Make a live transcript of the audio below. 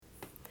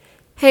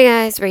Hey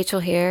guys, Rachel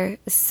here.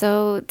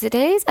 So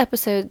today's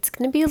episode is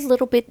going to be a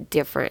little bit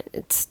different.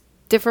 It's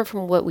different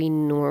from what we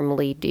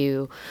normally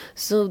do.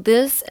 So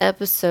this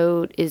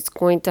episode is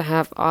going to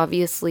have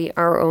obviously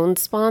our own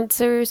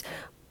sponsors,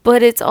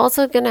 but it's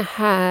also going to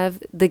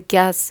have the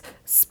guest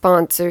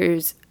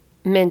sponsors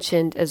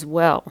mentioned as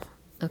well.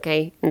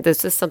 Okay, and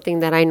this is something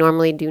that I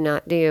normally do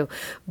not do,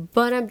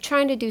 but I'm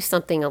trying to do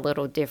something a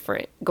little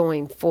different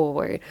going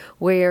forward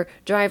where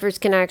drivers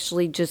can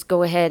actually just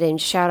go ahead and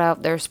shout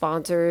out their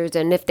sponsors.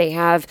 And if they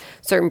have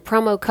certain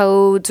promo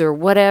codes or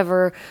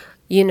whatever,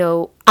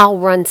 I'll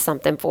run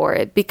something for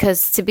it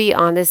because to be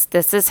honest,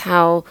 this is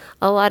how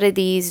a lot of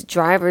these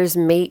drivers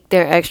make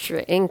their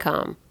extra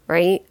income,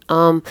 right?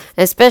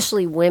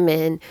 Especially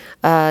women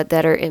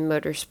that are in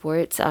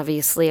motorsports.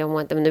 Obviously, I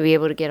want them to be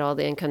able to get all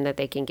the income that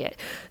they can get.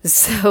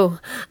 So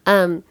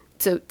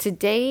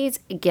today's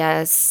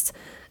guest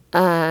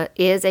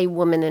is a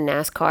woman in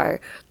NASCAR.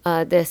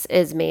 This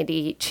is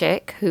Mandy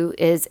Chick, who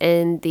is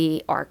in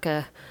the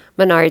Arca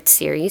Menard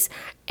series.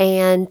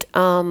 And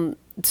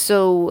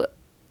so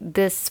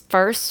this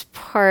first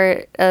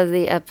part of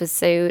the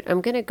episode,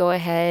 I'm going to go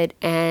ahead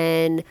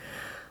and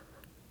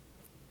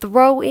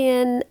throw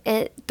in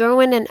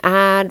an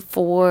ad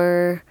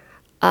for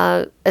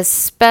a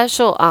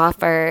special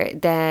offer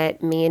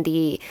that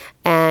Mandy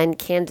and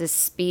Kansas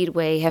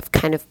Speedway have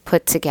kind of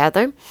put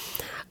together.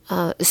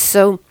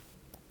 So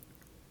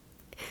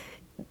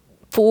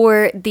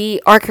for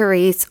the Arca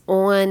race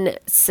on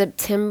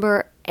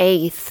September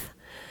 8th,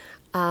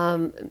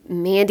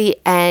 Mandy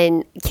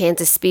and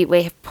Kansas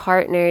Speedway have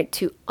partnered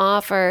to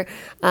offer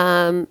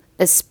a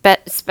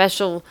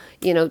special,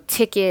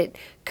 ticket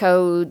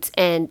codes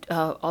and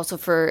also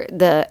for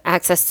the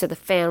access to the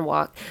fan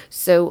walk.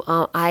 So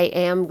I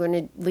am going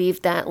to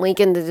leave that link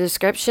in the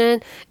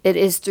description. It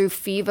is through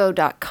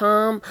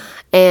fivo.com,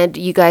 and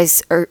you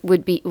guys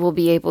will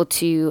be able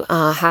to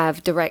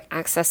have direct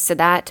access to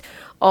that.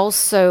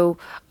 Also,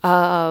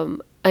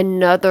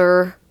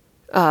 another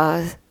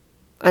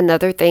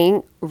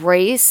thing,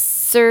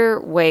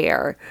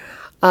 racerwear,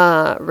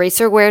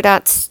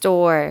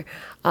 racerwear.store.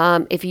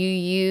 If you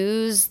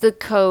use the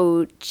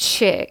code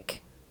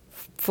CHICK,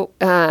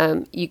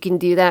 you can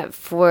do that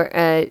for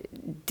a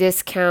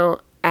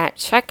discount at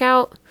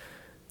checkout.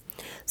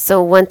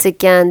 So once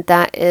again,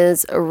 that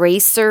is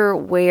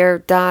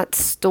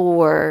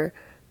racerwear.store.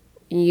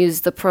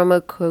 Use the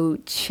promo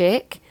code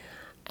CHICK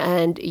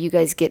and you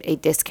guys get a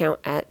discount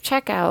at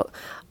checkout.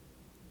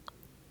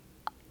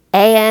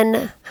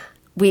 And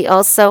we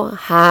also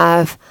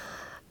have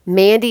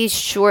Mandy's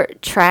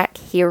Short Track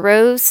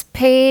Heroes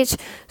page.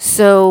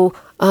 So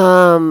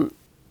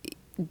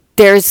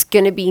there's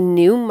going to be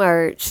new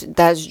merch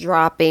that's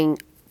dropping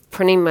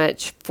pretty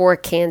much for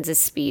Kansas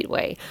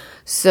Speedway.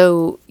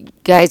 So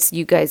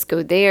you guys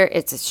go there.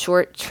 It's a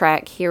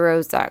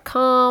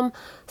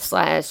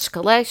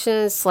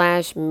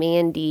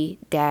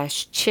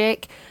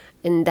shorttrackheroes.com/collection/Mandy-chick.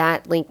 And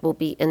that link will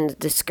be in the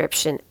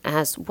description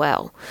as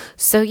well.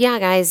 So yeah,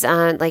 guys,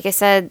 like I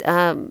said,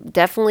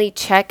 definitely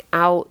check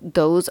out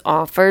those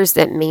offers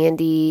that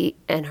Mandy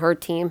and her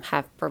team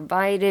have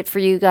provided for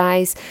you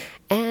guys.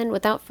 And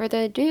without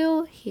further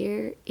ado,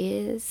 here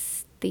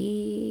is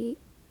the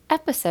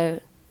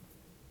episode.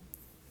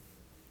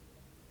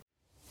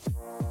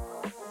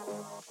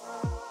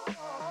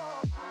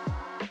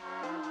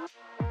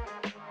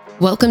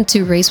 Welcome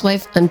to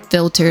Racewife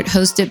Unfiltered,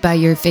 hosted by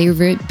your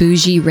favorite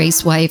bougie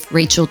racewife,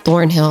 Rachel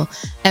Thornhill.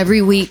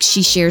 Every week,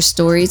 she shares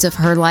stories of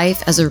her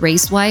life as a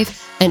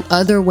racewife and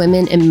other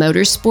women in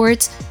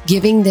motorsports,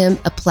 giving them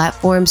a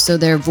platform so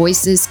their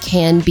voices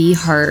can be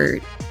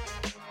heard.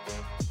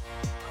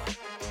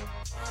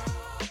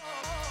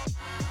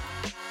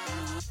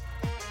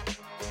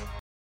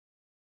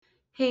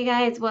 Hey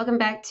guys, welcome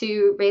back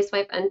to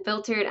Racewife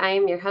Unfiltered. I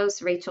am your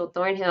host, Rachel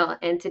Thornhill,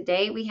 and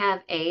today we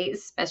have a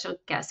special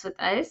guest with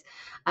us.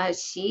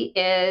 She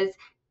is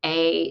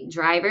a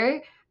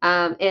driver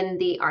in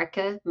the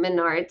Arca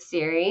Menard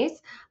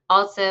series.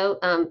 Also,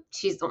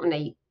 she's on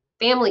a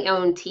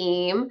family-owned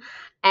team,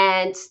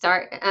 and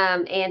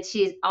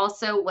she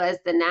also was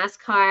the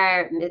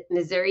NASCAR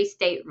Missouri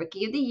State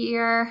Rookie of the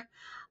Year.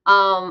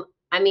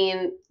 I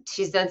mean,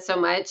 she's done so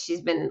much.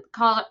 She's been in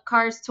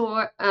Cars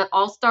Tour,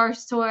 All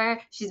Stars Tour.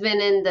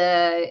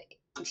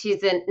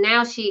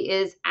 Now she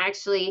is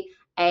actually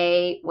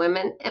a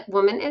woman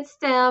in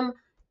STEM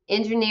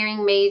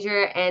engineering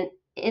major, and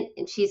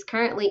she's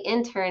currently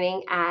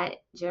interning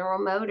at General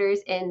Motors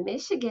in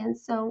Michigan.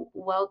 So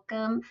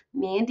welcome,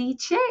 Mandy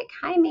Chick.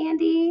 Hi,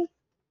 Mandy.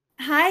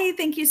 Hi,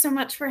 thank you so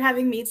much for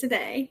having me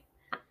today.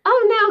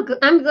 Oh no,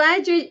 I'm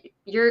glad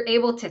you're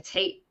able to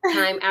take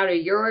time out of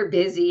your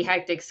busy,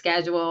 hectic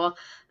schedule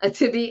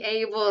to be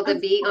able to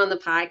be on the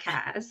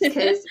podcast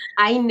because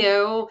I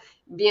know,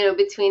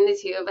 between the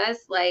two of us,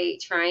 like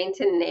trying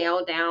to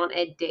nail down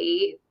a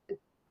date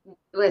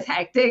was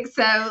hectic.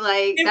 So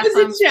like It that's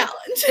was why a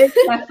challenge. it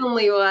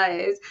definitely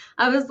was.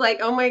 I was like,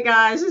 oh my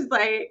gosh, it's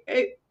like,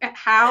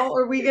 how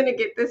are we going to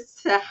get this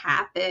to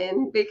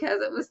happen?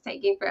 Because it was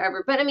taking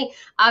forever. But I mean,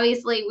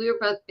 obviously, we were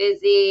both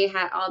busy,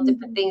 had all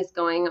different Mhm. things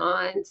going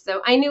on.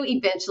 So I knew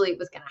eventually it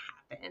was going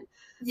to happen.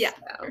 Yeah,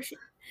 for So, sure.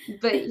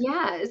 but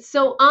yeah,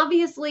 so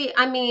obviously,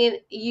 I mean,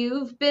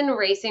 you've been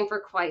racing for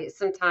quite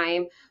some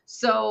time.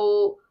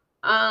 So,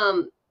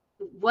 um,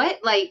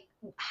 like,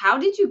 how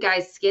did you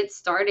guys get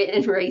started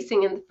in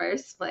racing in the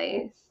first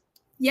place?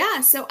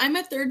 Yeah, so I'm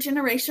a third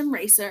generation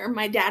racer.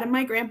 My dad and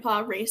my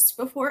grandpa raced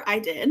before I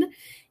did.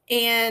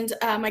 And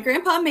my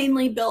grandpa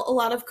mainly built a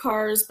lot of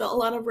cars, built a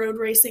lot of road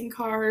racing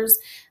cars.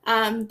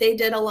 They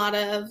did a lot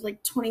of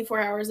like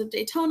 24 hours of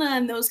Daytona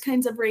and those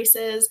kinds of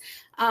races.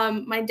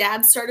 My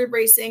dad started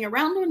racing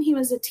around when he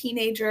was a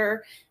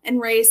teenager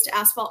and raced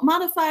asphalt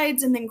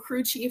modifieds and then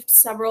crew chiefed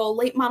several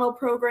late model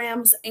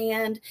programs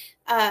and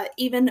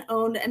even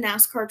owned a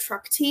NASCAR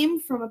truck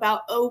team from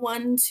about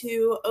 '01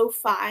 to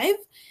 '05.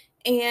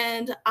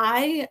 And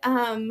I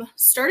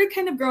started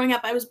kind of growing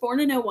up. I was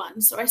born in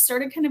 '01, so I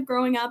started kind of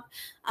growing up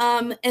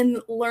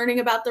and learning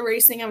about the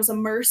racing. I was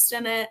immersed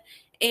in it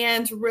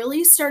and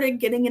really started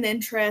getting an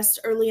interest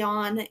early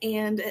on.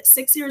 And at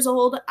 6 years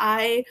old,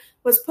 I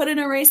was put in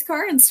a race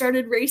car and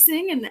started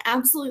racing and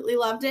absolutely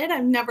loved it.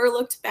 I've never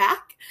looked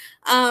back.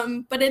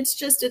 But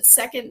it's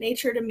second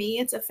nature to me.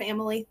 It's a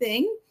family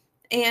thing.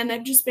 And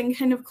I've just been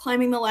kind of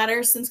climbing the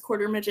ladder since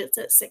quarter midgets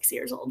at 6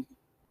 years old.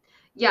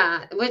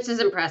 Yeah, which is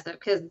impressive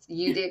because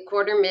you did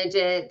quarter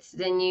midgets,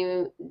 then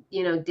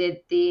did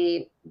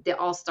the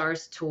All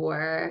Stars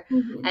tour,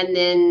 Mm-hmm. and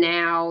then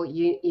now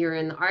you're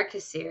in the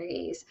Arca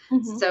series.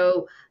 Mm-hmm.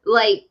 So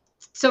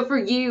so for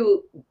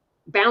you,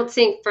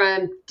 bouncing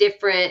from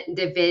different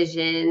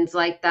divisions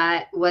like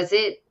that, was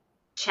it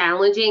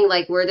challenging?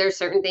 Like, were there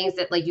certain things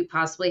that like you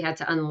possibly had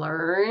to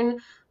unlearn?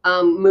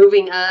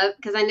 Moving up,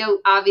 because I know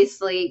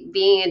obviously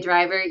being a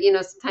driver,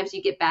 sometimes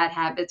you get bad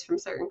habits from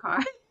certain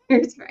cars,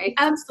 right?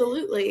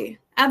 Absolutely.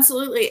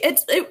 Absolutely.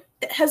 It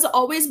has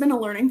always been a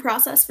learning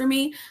process for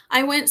me.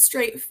 I went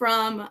straight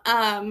from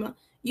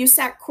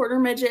USAC quarter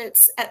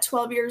midgets at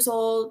 12 years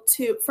old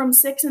to from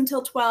 6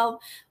 until 12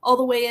 all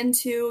the way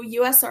into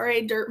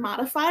USRA dirt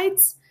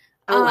modifieds.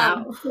 Oh,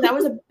 wow. So that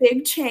was a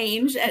big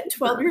change at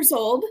 12 years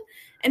old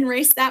and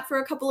raced that for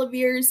a couple of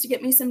years to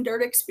get me some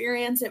dirt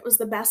experience. It was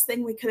the best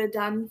thing we could have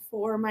done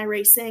for my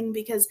racing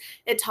because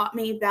it taught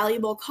me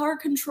valuable car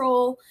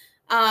control.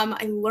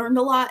 I learned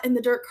a lot in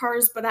the dirt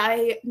cars, but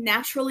I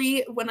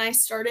naturally, when I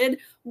started,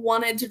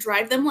 wanted to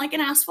drive them like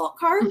an asphalt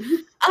car.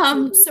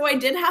 So I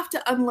did have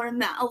to unlearn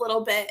that a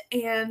little bit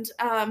and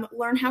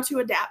learn how to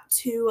adapt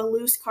to a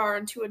loose car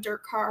and to a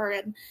dirt car,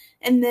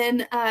 and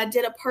then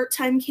did a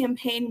part-time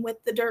campaign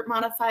with the dirt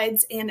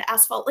modifieds and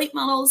asphalt late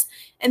models,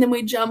 and then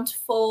we jumped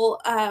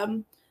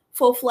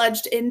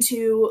full-fledged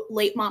into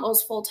late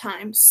models full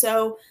time.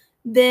 So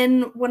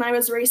then when I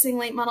was racing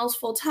late models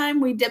full time,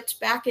 we dipped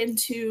back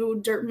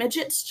into dirt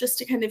midgets just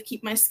to kind of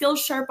keep my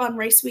skills sharp on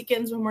race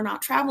weekends when we're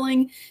not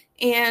traveling.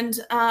 And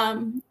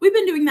we've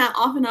been doing that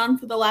off and on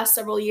for the last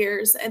several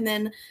years. And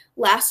then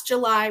last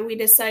July, we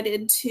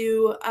decided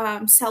to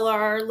sell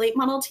our late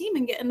model team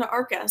and get into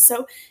Arca.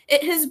 So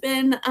it has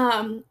been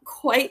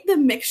quite the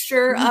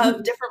mixture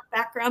of different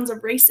backgrounds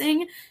of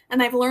racing.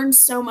 And I've learned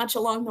so much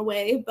along the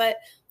way. But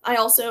I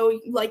also,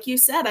 like you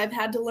said, I've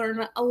had to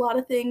learn a lot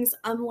of things,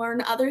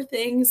 unlearn other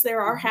things.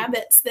 There are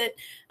habits that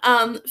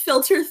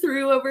filter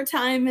through over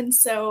time. And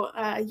so,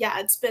 yeah,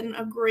 it's been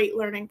a great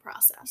learning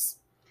process.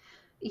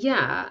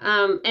 Yeah,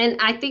 and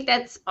I think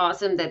that's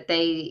awesome that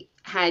they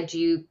had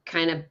you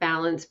kind of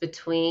balance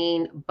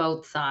between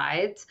both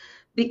sides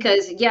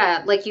because,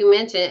 yeah, like you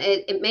mentioned,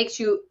 it makes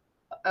you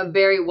a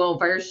very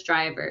well-versed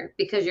driver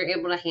because you're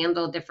able to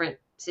handle different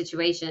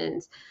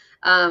situations.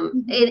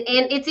 Mhm.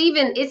 And it's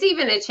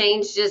even a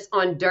change just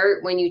on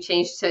dirt when you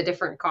change to a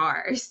different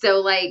car.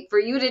 So like for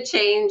you to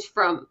change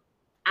from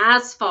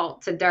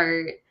asphalt to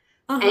dirt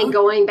and Uh-huh.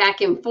 going back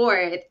and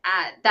forth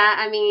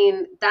I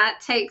mean that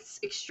takes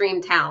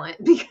extreme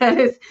talent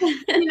because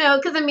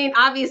because I mean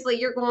obviously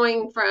you're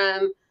going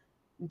from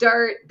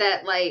dirt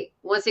that like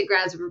once it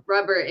grabs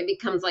rubber it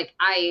becomes like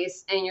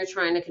ice and you're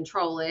trying to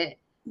control it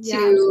Yeah,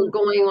 to absolutely.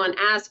 going on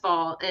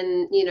asphalt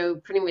and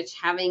pretty much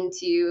having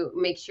to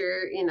make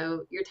sure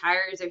your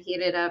tires are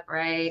heated up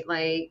right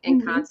like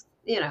and Mhm.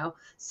 constant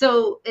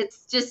so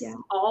it's just Yeah.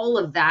 all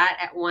of that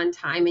at one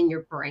time in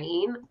your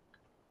brain.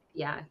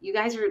 Yeah, you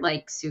guys are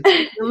like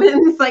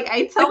superhumans. Like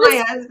I It tell my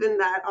was husband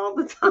that all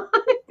the time.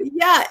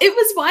 Yeah, it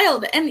was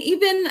wild. And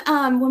even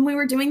when we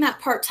were doing that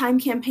part-time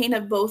campaign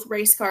of both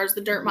race cars, the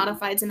dirt Mhm.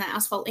 modifieds and the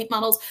asphalt late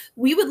models,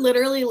 we would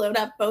literally load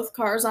up both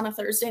cars on a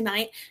Thursday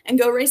night and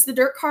go race the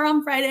dirt car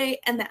on Friday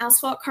and the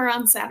asphalt car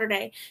on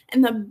Saturday.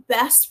 And the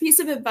best piece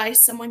of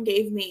advice someone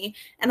gave me,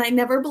 and I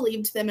never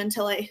believed them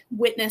until I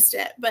witnessed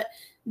it, but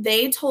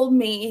they told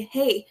me,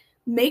 hey,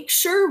 make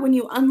sure when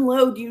you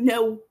unload, you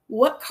know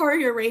what car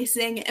you're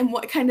racing and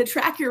what kind of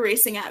track you're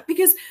racing at.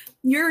 Because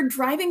your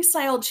driving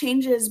style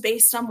changes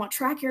based on what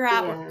track you're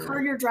at, what Yeah.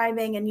 car you're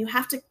driving, and you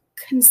have to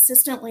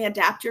consistently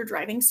adapt your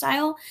driving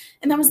style.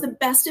 And that was the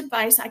best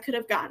advice I could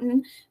have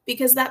gotten,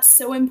 because that's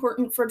so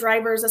important for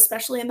drivers,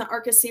 especially in the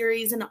Arca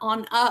series and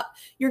on up.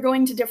 You're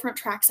going to different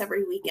tracks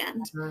every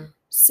weekend.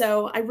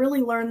 So I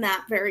really learned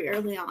that very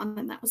early on,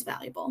 and that was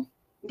valuable.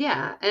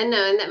 Yeah, and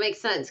that makes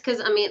sense because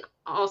I mean,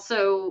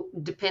 also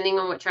depending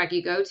on what track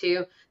you go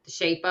to, the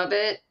shape of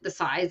it, the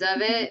size of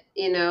Mhm. it,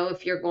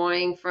 if you're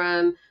going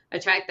from a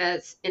track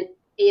that's an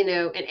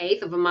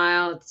eighth of a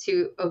mile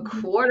to a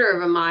Mhm. quarter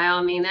of a mile,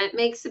 I mean, that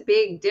makes a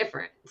big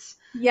difference.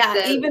 Yeah,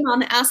 So, even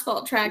on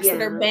asphalt tracks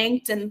that are yeah.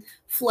 banked and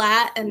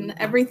flat and Mhm.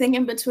 everything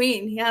in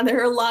between. Yeah, there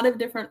are a lot of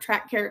different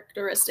track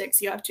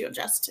characteristics you have to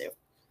adjust to.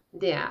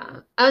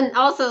 Yeah. And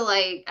also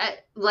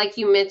like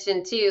you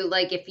mentioned too,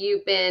 like if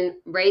you've been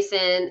racing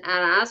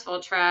at an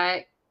asphalt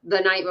track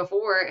the night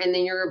before and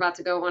then you're about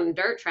to go on a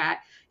dirt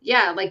track,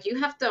 yeah, like you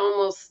have to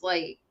almost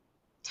like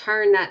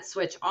turn that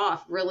switch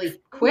off really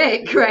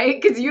quick,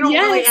 right? Because you don't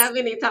really Yes. have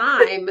any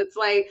time. It's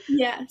like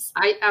Yes.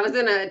 I was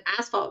in an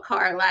asphalt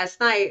car last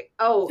night.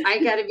 Oh,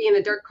 I got to be in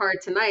a dirt car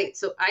tonight,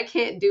 so I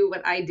can't do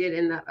what I did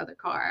in that other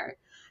car.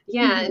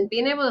 Yeah, Mhm. and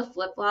being able to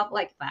flip flop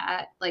like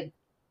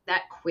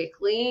that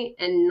quickly,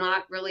 and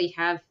not really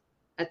have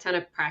a ton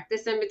of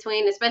practice in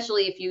between,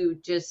 especially if you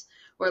just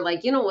were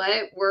like, you know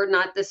what, we're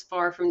not this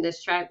far from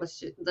this track. Let's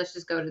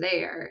just go to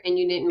there, and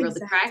you didn't really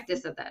Exactly.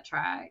 practice at that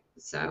track.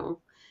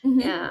 So,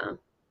 Mhm. yeah.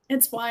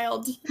 It's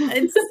wild.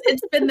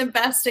 It's been the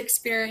best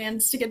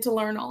experience to get to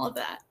learn all of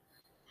that.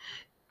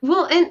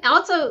 Well, and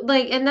also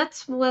and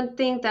that's one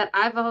thing that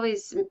I've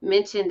always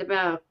mentioned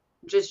about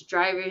just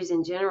drivers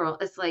in general.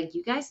 It's like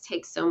you guys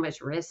take so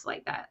much risk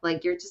like that.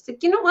 Like you're just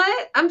like, you know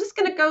what? I'm just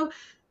gonna go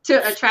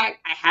to a track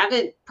I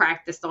haven't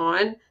practiced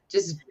on,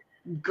 just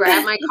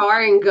grab my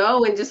car and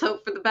go and just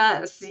hope for the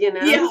best, you know?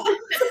 Yeah.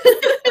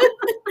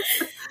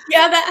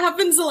 Yeah, that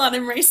happens a lot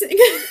in racing.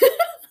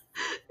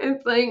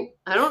 It's like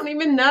I don't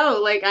even know.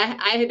 Like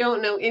I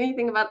don't know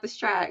anything about this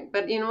track,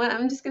 but you know what?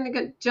 I'm just gonna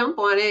go jump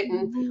on it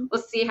and Mhm.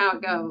 we'll see how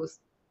it Mhm. goes.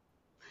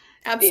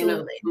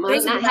 Absolutely. Might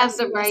Those are the not have best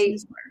the right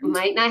lessons learned.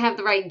 might not have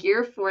the right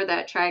gear for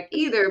that track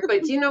either,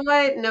 but you know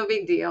what? No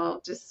big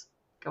deal. Just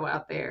go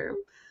out there.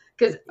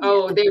 Because,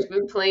 Yeah. there's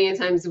been plenty of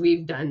times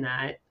we've done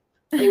that.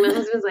 Like my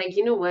husband's like,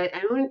 you know what?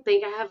 I don't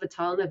think I have a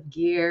tall enough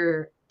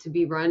gear to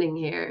be running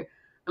here.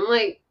 I'm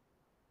like,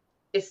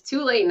 it's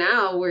too late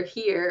now. We're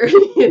here,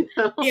 you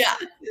know? Yeah.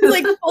 It's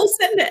like full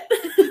send it.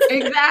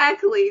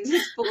 Exactly.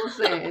 Just full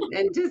send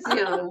and just,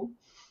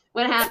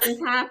 what happens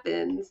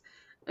happens.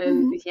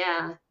 And Mhm.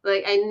 yeah,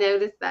 like I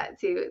noticed that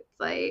too. It's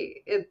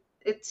like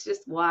it's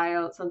just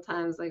wild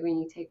sometimes like when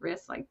you take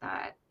risks like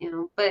that,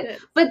 But It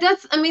is. but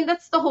that's I mean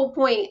that's the whole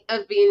point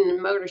of being in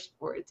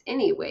motorsports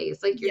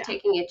anyways. Like you're Yeah.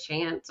 taking a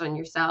chance on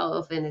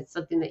yourself and it's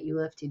something that you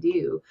love to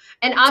do.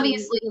 And Doing what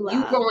obviously you you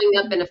love. growing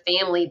up Mhm. in a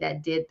family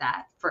that did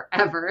that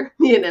forever,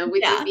 with you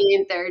Yeah.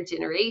 being third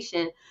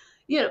generation,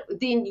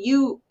 then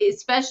you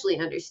especially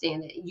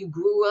understand it. You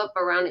grew up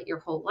around it your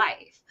whole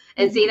life.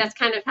 And see, Mhm. that's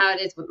kind of how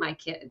it is with my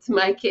kids.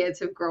 My kids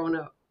have grown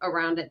up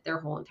around it their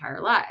whole entire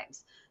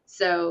lives.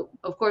 So,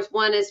 of course,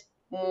 one is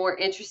more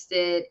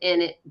interested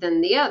in it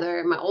than the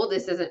other. My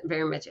oldest isn't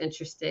very much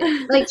interested.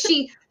 Like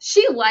she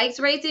likes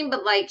racing,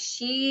 but like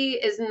she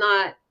is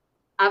not,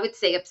 I would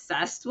say,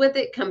 obsessed with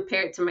it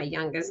compared to my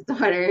youngest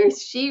daughter.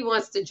 She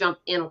wants to jump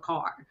in a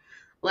car.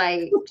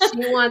 Like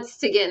she wants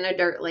to get in a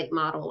dirt late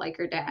model like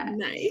her dad.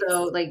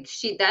 So Nice. like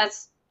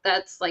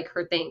that's like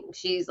her thing.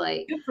 She's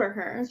like Good for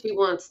her. she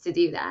wants to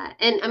do that.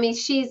 And I mean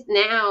she's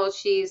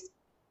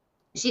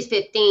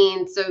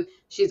 15, so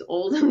she's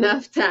old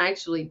enough to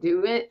actually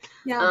do it.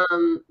 Yeah.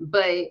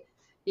 But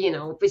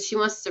she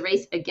wants to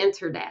race against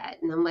her dad.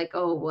 And I'm like,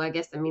 oh, well, I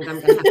guess that means I'm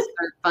going to have to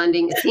start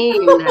funding a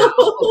team now.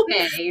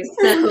 Okay.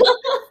 So,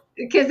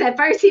 because at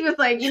first he was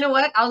like, you know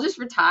what, I'll just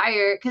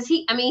retire. Because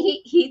he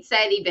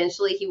said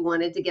eventually he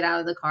wanted to get out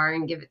of the car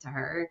and give it to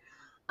her,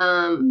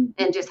 Mhm.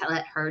 and just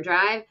let her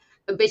drive.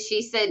 But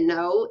she said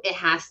no, it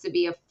has to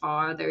be a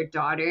father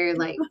daughter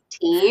like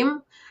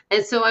team.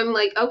 And so I'm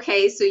like,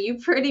 okay, so you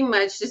pretty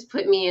much just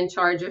put me in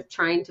charge of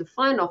trying to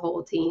fund a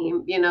whole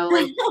team.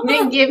 Like you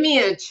didn't give me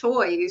a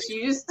choice.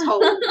 You just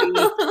told me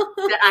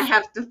that I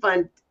have to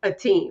fund a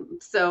team.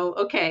 So,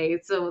 okay,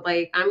 so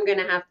like I'm going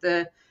to have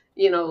to,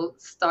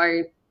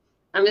 start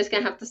I'm just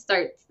gonna have to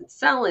start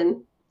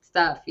selling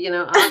stuff,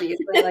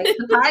 obviously. Like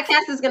the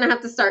podcast is gonna have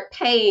to start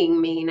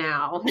paying me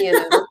now,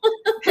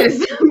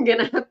 because I'm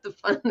gonna have to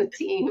fund the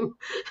team,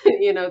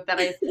 that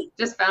I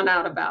just found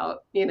out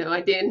about.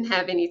 I didn't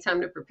have any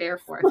time to prepare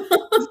for.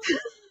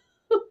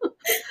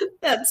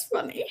 That's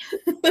funny.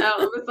 So I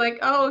was like,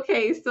 oh,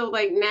 okay. So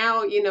like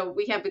now,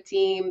 we have a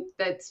team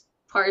that's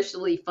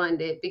partially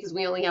funded because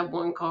we only have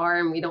one car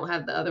and we don't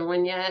have the other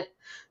one yet.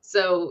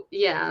 So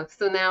yeah,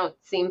 so now it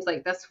seems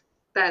like that's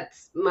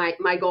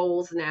my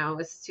goals now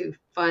is to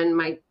fund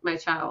my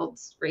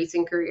child's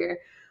racing career.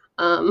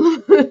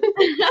 Shared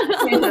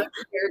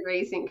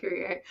racing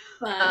career.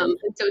 Fun.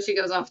 Until she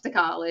goes off to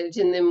college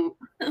and then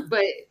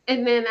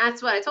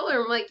that's what I told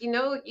her. I'm like,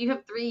 you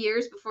have 3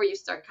 years before you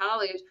start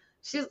college.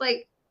 She's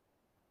like,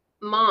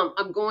 Mom,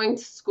 I'm going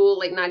to school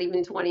like not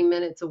even 20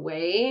 minutes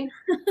away.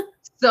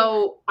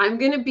 So I'm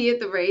gonna be at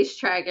the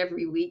racetrack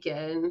every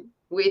weekend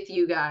with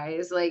you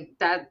guys. Like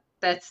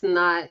that's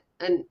not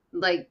and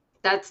like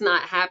that's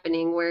not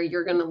happening where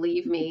you're gonna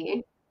leave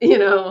me, you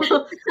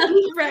know.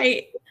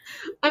 Right.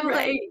 I'm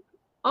Right.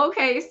 like,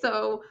 okay,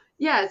 so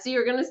yeah, so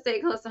you're gonna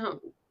stay close to home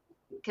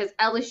because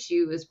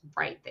LSU is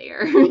right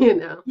there, you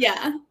know.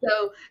 Yeah.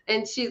 So,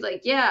 and she's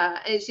like, yeah.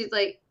 And she's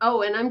like,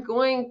 oh, and I'm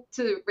going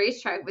to the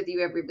racetrack with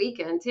you every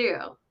weekend too.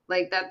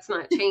 Like, that's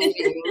not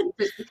changing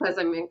just because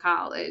I'm in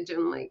college.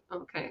 I'm like,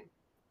 okay.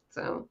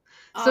 So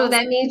that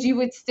Awesome. means you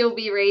would still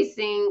be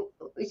racing,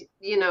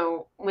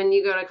 when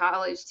you go to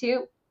college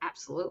too?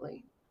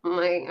 Absolutely. I'm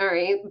like, all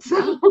right. So,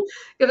 Yeah.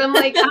 because I'm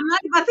like, I'm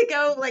not about to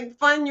go like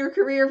fund your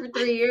career for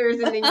 3 years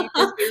and then you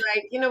just be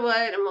like, you know what?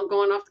 I'm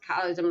going off to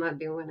college. I'm not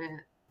doing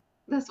it.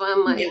 That's why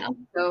I'm like, Yeah.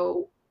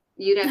 so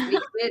you'd have to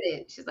be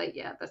committed. She's like,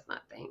 yeah, that's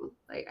not a thing.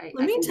 Like,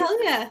 Let I me can do tell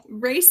that. you,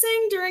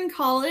 racing during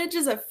college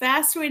is a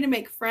fast way to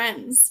make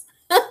friends.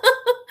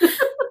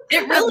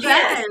 It I really is.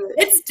 bet.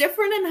 It's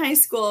different in high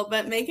school,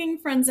 but making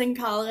friends in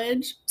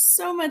college,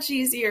 so much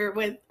easier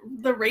with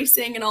the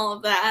racing and all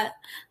of that.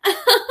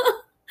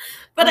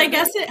 But I I bet.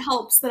 guess it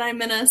helps that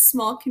I'm in a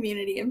small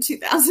community of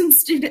 2,000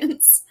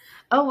 students.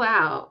 Oh,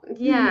 wow. Mhm.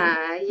 Yeah,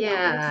 Yeah,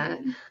 all the yeah.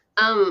 time.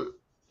 Um,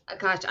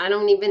 gosh, I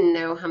don't even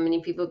know how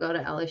many people go to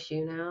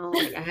LSU now.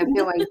 Like, I have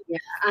no idea.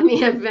 I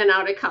mean, I've been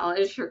out of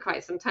college for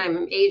quite some time.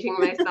 I'm aging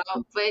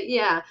myself, but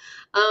yeah.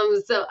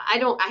 So I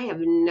have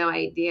no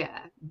idea.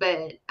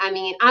 But I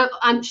mean,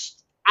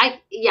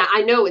 yeah,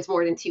 I know it's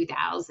more than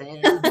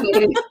 2,000,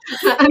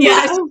 but I'm not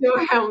Yeah,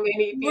 sure how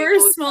many we're a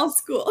people. small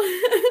school.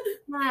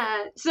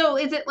 Yeah. So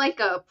is it like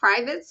a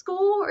private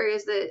school or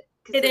is it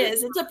It considered?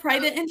 is. It's a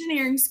private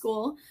engineering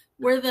school.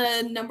 We're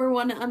the number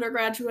one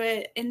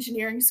undergraduate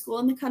engineering school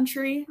in the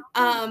country.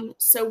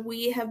 So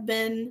we have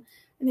been,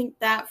 I think,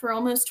 that for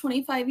almost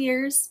 25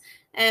 years.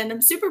 And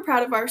I'm super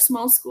proud of our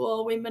small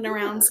school. We've been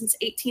around Yeah. since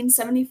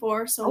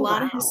 1874, so a Oh,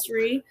 lot of wow.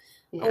 history.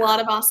 A Yeah. lot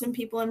of awesome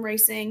people in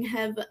racing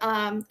have,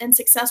 and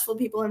successful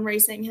people in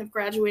racing have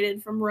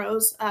graduated from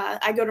Rose.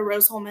 I go to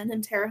Rose Holman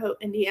in Terre Haute,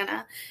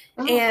 Indiana.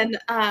 Oh, And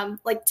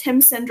like Tim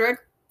Cindric,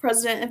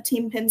 president of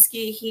Team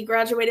Penske, he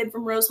graduated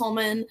from Rose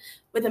Holman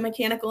with a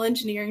mechanical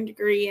engineering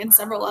degree and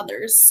several wow.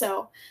 others.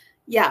 So,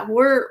 yeah,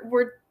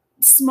 we're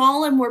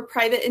small and we're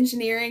private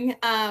engineering,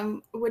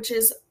 which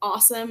is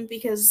awesome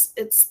because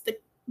it's the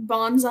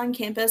bonds on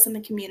campus and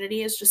the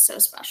community is just so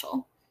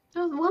special.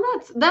 Oh,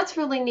 well, that's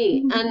really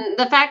neat. Mhm. And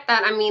the fact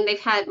that I mean they've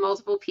had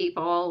multiple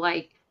people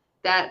like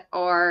that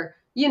are,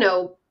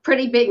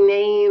 pretty big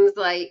names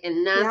like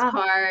in Yeah,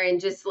 NASCAR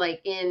and just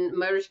like in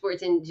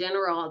motorsports in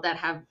general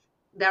that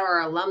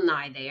are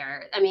alumni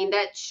there. I mean,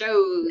 that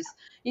shows,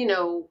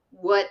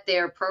 what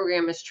their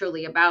program is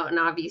truly about. And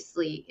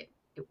obviously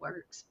it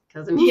works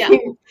because I mean, yeah,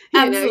 you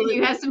absolutely.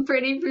 have some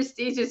pretty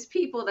prestigious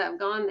people that have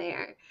gone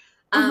there.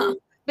 Uh-huh.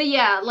 But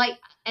yeah, like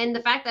and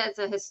the fact that it's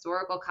a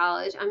historical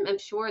college, I'm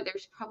sure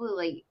there's probably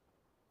like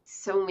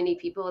so many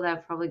people that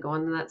have probably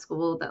gone to that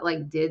school that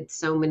like did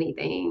so many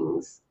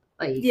things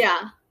like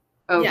Yeah.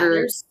 Yeah, over.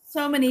 there's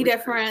so many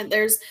different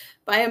there's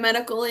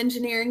biomedical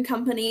engineering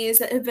companies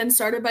that have been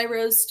started by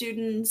Rose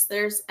students.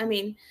 There's, I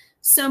mean,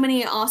 so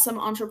many awesome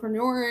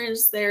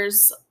entrepreneurs.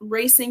 There's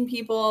racing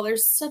people.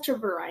 There's such a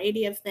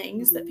variety of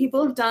things that Mhm.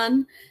 people have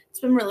done. It's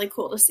been really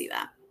cool to see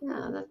that.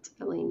 Yeah, that's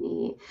really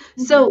neat.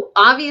 Mhm. So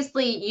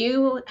obviously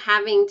you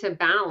having to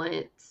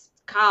balance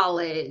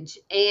college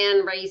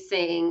and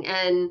racing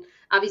and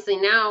obviously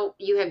now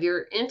you have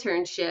your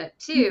internship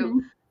too.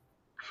 Mhm.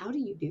 How do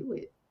you do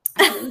it?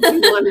 I really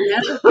do want to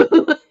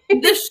know.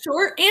 The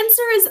short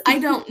answer is I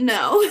don't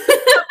know.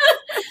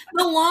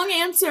 The long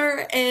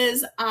answer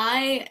is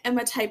I am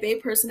a type A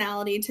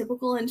personality,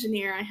 typical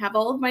engineer. I have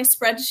all of my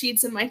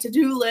spreadsheets and my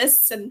to-do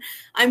lists, and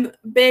I'm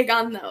big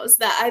on those,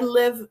 that I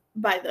live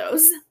by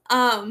those.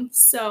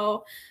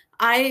 So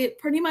I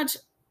pretty much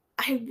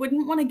I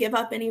wouldn't want to give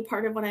up any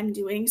part of what I'm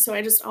doing, so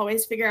I just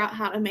always figure out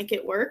how to make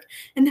it work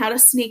and how to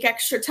sneak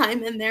extra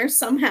time in there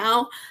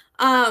somehow.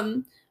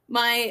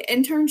 My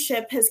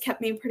internship has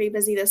kept me pretty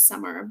busy this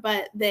summer,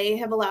 but they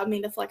have allowed me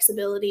the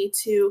flexibility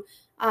to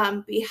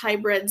be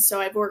hybrid.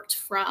 So I've worked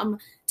from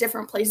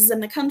different places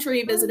in the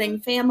country, visiting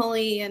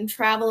family and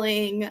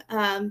traveling,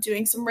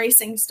 doing some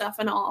racing stuff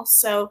and all.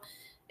 So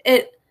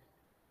it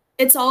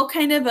it's all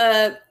kind of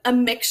a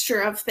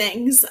mixture of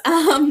things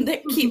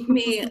that keep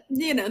me,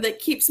 that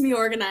keeps me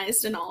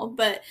organized and all.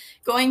 But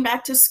going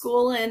back to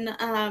school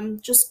in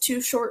just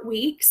 2 short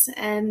weeks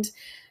and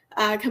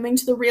coming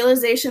to the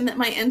realization that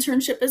my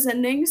internship is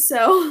ending.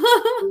 So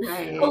a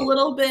Right.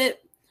 little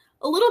bit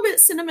a little bit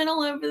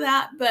sentimental over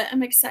that, but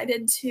I'm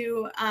excited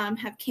to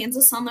have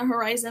Kansas on the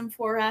horizon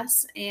for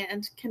us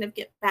and kind of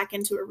get back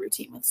into a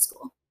routine with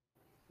school.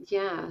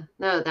 Yeah.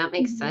 No, that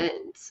makes Mhm.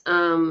 sense.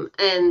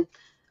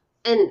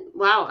 And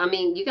wow, I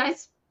mean, you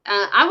guys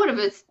I would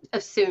have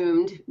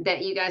assumed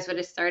that you guys would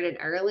have started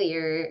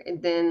earlier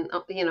than,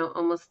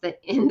 almost the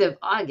end of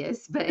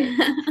August, but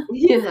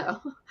you know,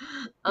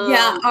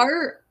 Yeah, um,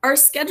 our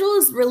schedule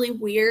is really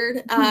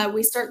weird.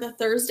 We start the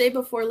Thursday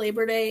before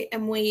Labor Day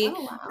and we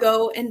oh wow.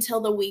 go until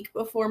the week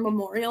before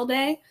Memorial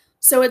Day.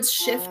 So it's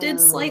shifted Oh,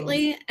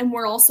 slightly, and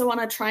we're also on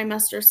a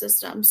trimester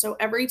system. So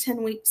every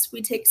 10 weeks, we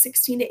take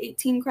 16 to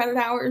 18 credit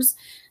hours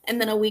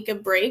and then a week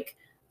of break.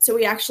 So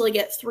we actually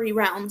get 3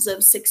 rounds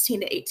of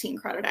 16 to 18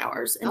 credit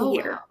hours in a oh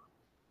year. wow.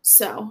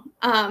 So,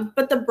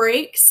 but the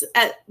breaks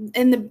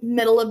in the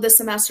middle of the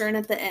semester and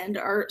at the end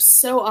are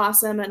so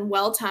awesome and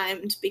well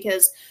timed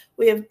because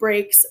we have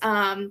breaks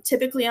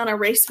typically on a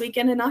race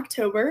weekend in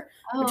October,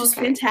 which Oh, is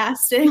okay.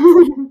 fantastic.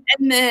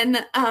 And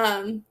then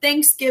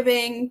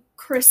Thanksgiving,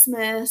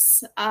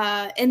 Christmas,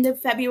 end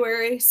of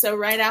February, so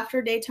right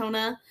after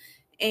Daytona,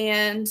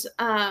 and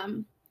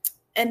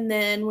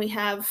then we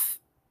have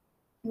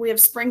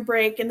spring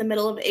break in the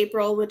middle of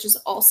April, which is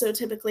also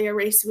typically a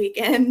race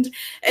weekend.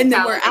 And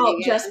then we're out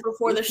just Talladega.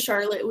 before the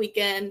Charlotte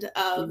weekend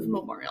of Mhm.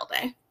 Memorial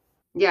Day.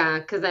 Yeah,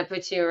 because that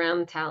puts you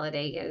around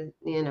Talladega,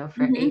 for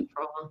Mm-hmm.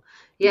 April.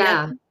 Yep.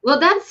 Yeah. Well,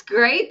 that's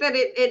great that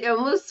it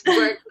almost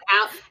worked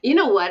out. You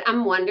know what?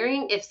 I'm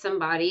wondering if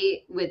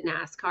somebody with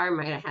NASCAR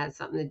might have had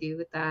something to do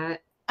with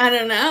that. I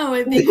don't know.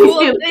 It'd be cool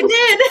if You they know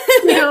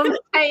you did. know what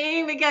I'm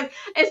saying? Because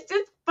it's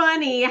just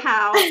funny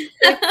how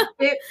it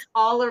fits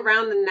all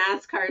around the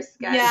NASCAR Yeah.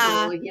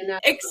 schedule,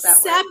 that works.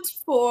 Except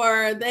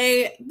for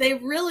they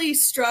really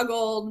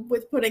struggled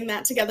with putting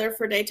that together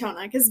for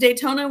Daytona because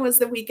Daytona was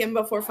the weekend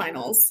before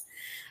finals.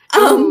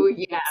 Oh, Um,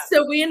 yeah.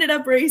 so we ended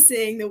up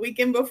racing the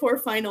weekend before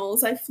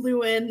finals. I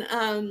flew in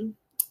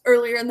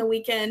earlier in the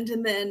weekend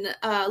and then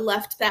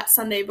left that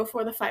Sunday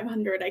before the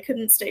 500. I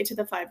couldn't stay to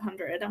the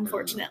 500,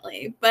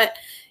 unfortunately. But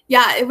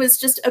yeah, it was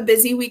just a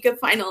busy week of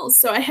finals.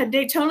 So I had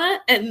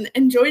Daytona and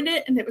enjoyed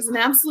it, and it was an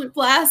absolute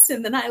blast.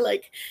 And then I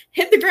like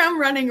hit the ground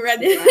running,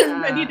 ready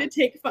Yeah. to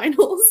take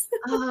finals.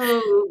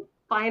 Oh,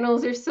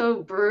 finals are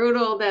so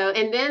brutal though.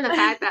 And then the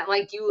fact that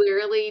like you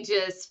literally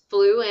just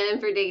flew in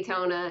for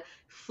Daytona,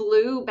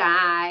 flew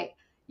back,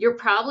 you're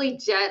probably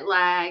jet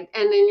lagged,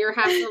 and then you're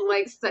having to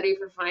like study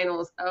for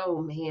finals. Oh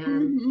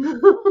man.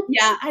 Mm-hmm.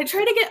 Yeah, I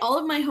try to get all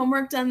of my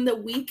homework done the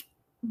week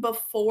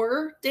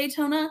before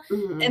Daytona,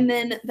 Mhm. and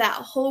then that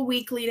whole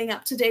week leading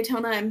up to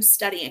Daytona, I'm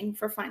studying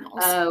for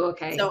finals. Oh,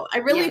 okay. So I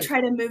really Yes. try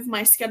to move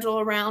my schedule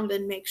around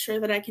and make sure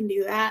that I can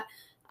do that.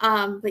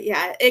 But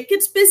yeah, it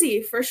gets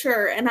busy for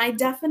sure, and I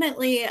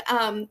definitely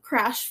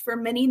crash for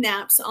many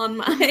naps on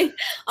my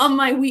on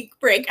my week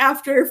break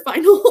after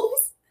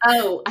finals.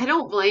 Oh, I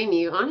don't blame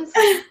you.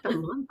 Honestly, take the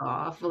month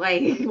off.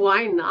 Like,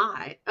 why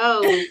not?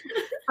 Oh,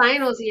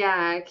 finals,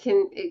 yeah, it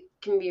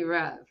can be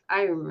rough.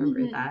 I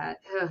remember Mhm. that.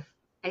 Ugh,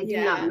 I do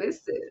not Yeah.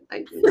 miss it. I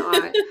do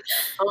not.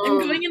 I'm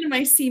going Um, into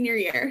my senior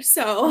year,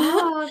 so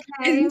oh,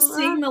 okay. I'm Well,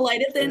 seeing the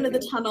light at the end of the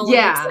good. tunnel. I'm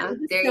Yeah, excited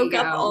to there you soak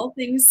up go. all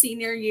things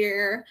senior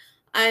year.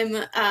 I'm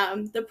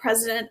the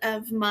president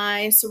of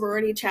my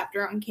sorority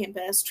chapter on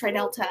campus, Tri Oh,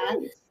 Delta.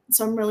 nice.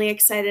 So I'm really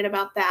excited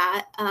about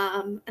that.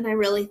 And I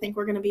really think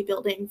we're going to be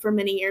building for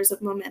many years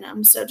of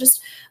momentum. So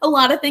just a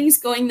lot of things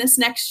going this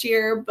next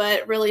year,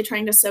 but really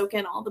trying to soak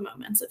in all the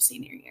moments of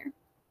senior year.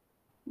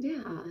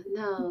 Yeah,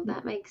 no,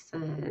 that makes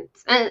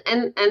sense.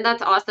 And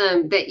that's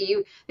awesome that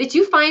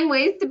you find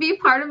ways to be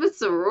part of a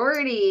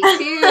sorority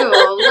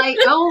too. Like,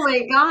 oh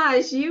my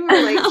gosh, you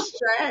were like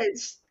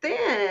stretched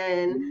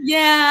thin.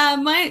 Yeah,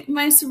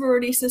 my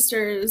sorority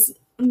sisters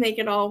make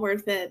it all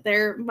worth it.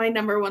 They're my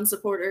number one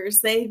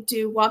supporters. They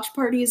do watch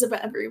parties of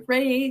every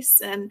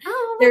race, and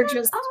they're Oh,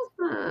 just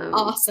well, that's awesome.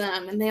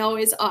 awesome. And they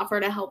always offer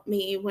to help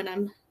me when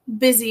I'm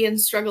busy and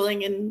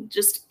struggling and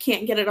just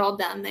can't get it all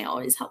done. They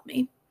always help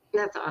me.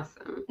 That's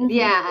awesome. Hmm.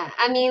 Yeah,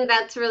 I mean,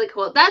 that's really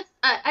cool.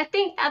 I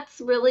think that's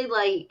really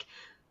like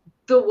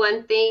the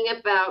one thing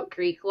about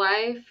Greek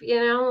life,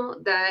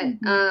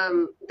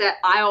 Hmm. that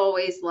I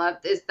always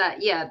loved is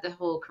that, yeah, the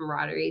whole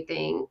camaraderie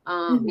thing.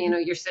 Hmm.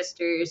 Your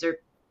sisters are,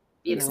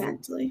 you know,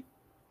 Exactly.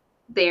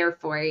 there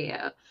for you.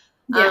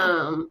 Yeah.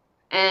 Um,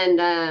 and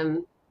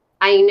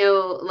I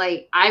know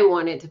like I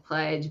wanted to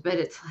pledge, but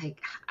it's like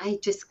I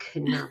just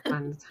could not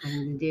find the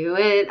time to do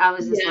it. I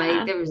was just like,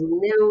 Yeah. there was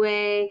no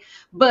way.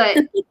 But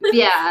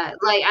yeah,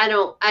 like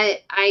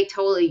I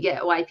totally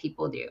get why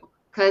people do.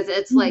 Because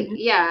it's like, Hmm.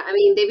 yeah, I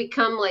mean, they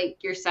become like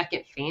your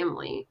second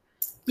family,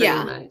 pretty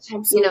Yeah. much.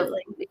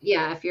 Absolutely.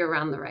 Yeah, if you're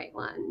around the right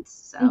ones.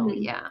 So Hmm.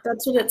 yeah,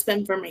 That's what it's that's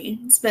been for me.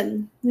 It's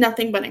been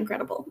nothing but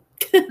incredible.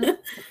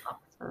 that's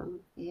awesome.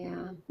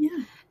 Yeah.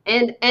 Yeah.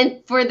 And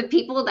for the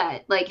people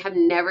that like have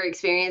never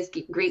experienced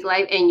Greek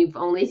life and you've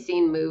only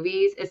seen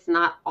movies, it's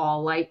not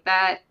all like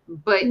that.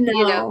 But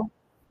No.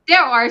 there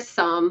are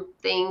some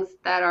things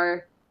that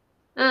are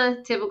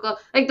typical,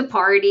 like the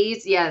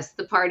parties. Yes,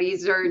 the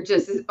parties are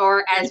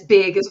as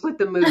big as what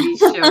the movies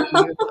show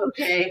you.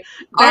 Okay,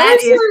 that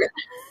Ours is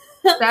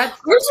that's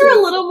ours are a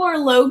pretty. little more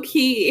low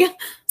key.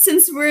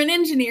 Since we're in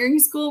engineering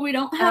school, we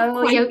don't have Oh,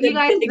 quite you the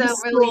guys big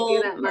don't really do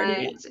school that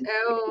party much.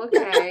 Oh,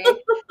 okay.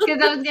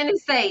 Because I was gonna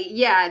say,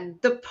 yeah,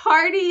 the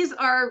parties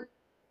are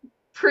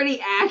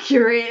pretty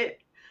accurate,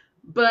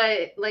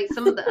 but like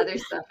some of the other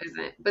stuff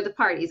isn't. But the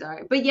parties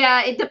are. But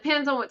yeah, it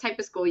depends on what type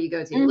of school you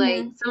go to. Like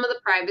Mm-hmm. some of the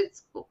private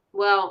school,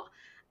 well,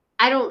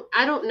 I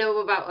don't know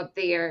about up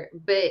there,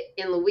 but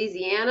in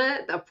Louisiana,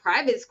 the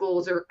private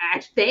schools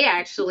they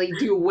actually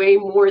do way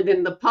more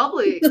than the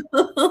public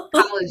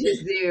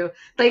colleges do.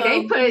 Like they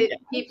Oh, put yeah.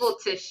 people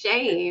to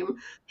shame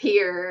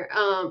here.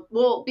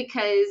 Well,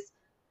 because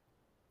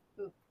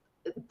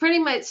pretty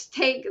much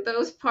take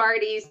those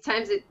parties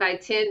times it by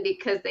 10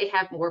 because they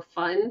have more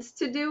funds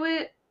to do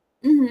it.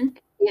 Mm-hmm.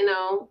 You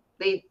know,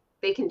 they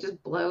can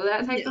just blow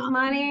that type of Yeah,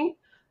 money.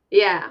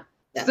 Yeah.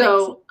 that makes sense.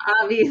 So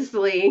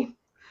obviously,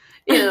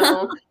 you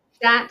know,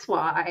 that's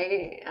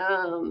why,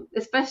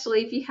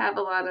 especially if you have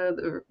a lot of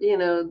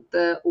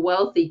the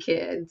wealthy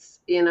kids,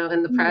 in the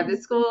Mhm.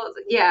 private schools.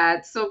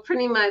 Yeah. So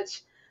pretty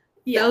much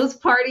Yeah, those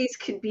parties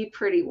could be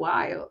pretty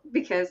wild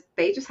because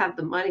they just have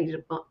the money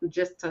to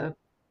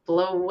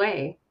blow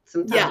away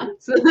yeah.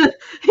 sometimes,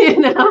 you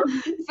know.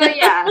 So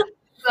yeah,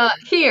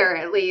 here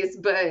at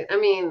least. But I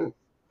mean,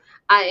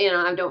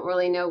 I don't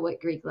really know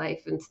what Greek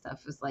life and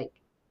stuff is like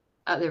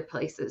other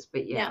places,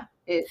 but yeah,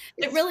 Yeah, it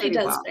it's really pretty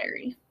does wild.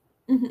 vary.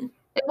 Hmm.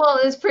 Well,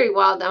 it's pretty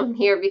wild down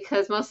here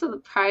because a lot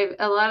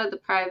of the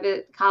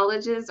private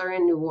colleges are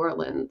in New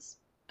Orleans.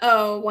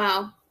 Oh,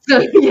 wow.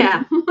 So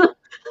yeah,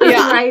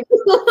 Yeah. right.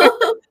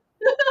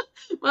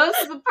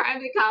 Most of the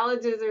private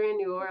colleges are in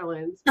New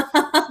Orleans. So,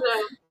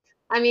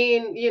 I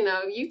mean,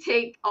 you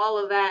take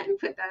all of that and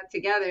put that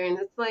together, and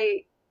it's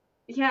like,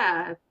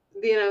 yeah,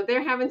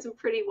 they're having some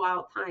pretty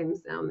wild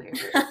times down there.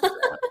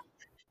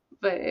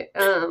 So,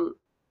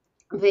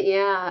 but,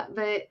 yeah,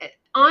 but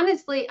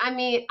honestly, I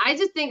mean, I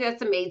just think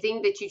that's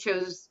amazing that you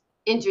chose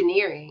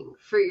engineering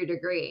for your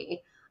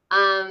degree.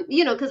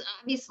 Because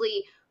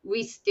obviously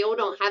we still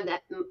don't have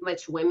that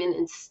much women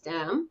in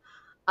STEM.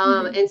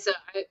 Hmm. And so,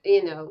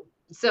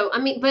 so I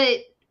mean, but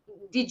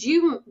did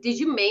you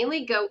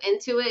mainly go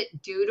into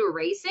it due to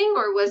racing,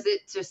 or was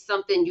it just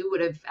something you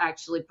would have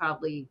actually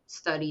probably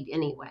studied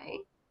anyway?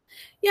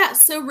 Yeah,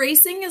 so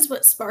racing is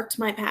what sparked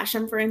my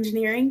passion for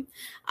engineering.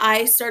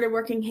 I started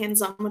working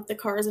hands on with the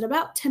cars at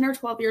about 10 or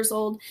 12 years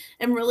old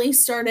and really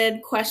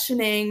started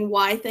questioning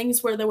why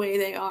things were the way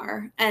they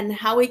are and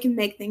how we can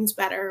make things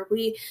better.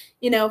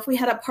 If we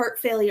had a part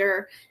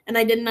failure and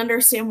I didn't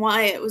understand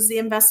why, it was the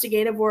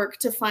investigative work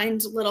to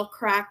find little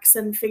cracks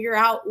and figure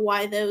out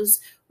why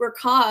those were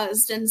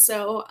caused. And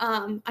so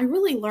I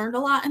really learned a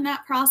lot in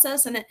that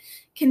process, and it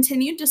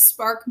continued to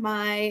spark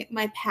my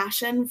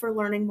passion for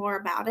learning more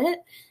about it.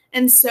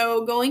 And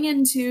so going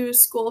into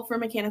school for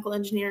mechanical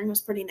engineering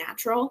was pretty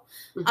natural.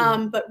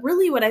 Hmm. But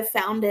really, what I've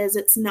found is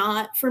it's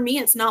not, for me,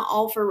 it's not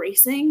all for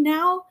racing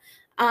now,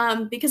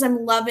 because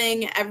I'm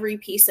loving every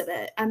piece of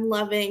it. I'm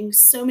loving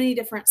so many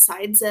different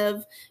sides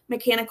of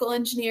mechanical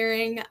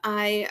engineering.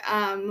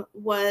 I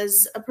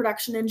was a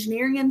production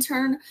engineering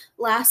intern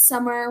last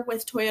summer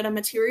with Toyota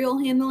Material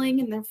Handling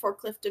in their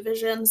forklift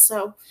division.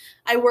 So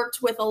I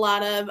worked with a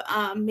lot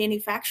of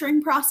manufacturing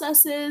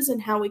processes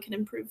and how we can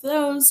improve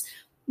those.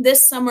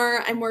 This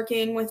summer, I'm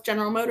working with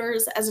General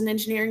Motors as an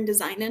engineering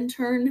design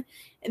intern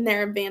in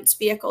their advanced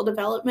vehicle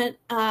development,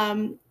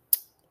 I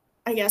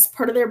guess,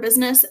 part of their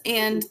business.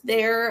 And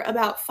they're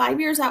about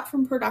 5 years out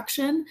from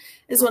production,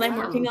 is Oh what I'm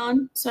working wow.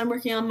 on. So I'm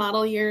working on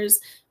model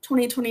years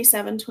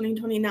 2027,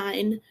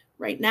 2029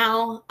 right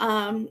now,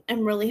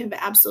 and really have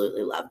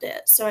absolutely loved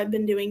it. So I've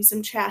been doing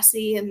some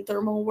chassis and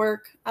thermal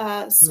work.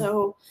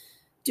 So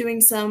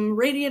doing some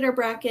radiator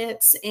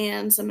brackets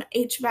and some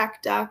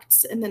HVAC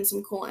ducts and then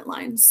some coolant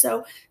lines.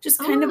 So just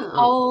kind of Oh.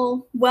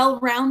 all well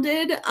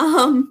rounded.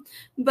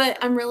 But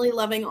I'm really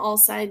loving all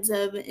sides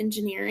of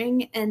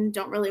engineering and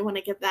don't really want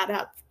to give that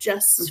up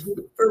just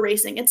Mhm. for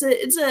racing.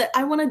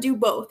 I want to do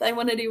both. I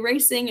want to do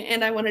racing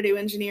and I want to do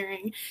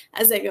engineering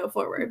as I go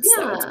forward.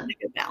 So it's Yeah. been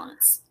a good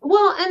balance.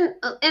 Well,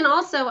 and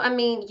also, I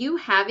mean, you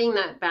having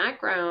that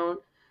background,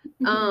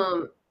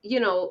 Mhm.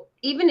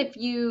 even if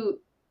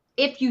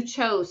you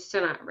chose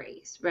to not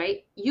race,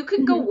 right? You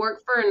could go Mhm.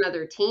 work for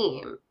another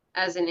team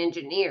as an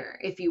engineer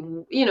if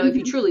you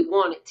Mhm. truly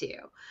wanted to.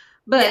 Yeah.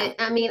 But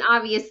I mean,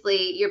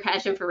 obviously, your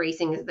passion for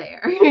racing is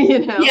there, you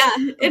know. Yeah,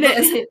 it But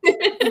is.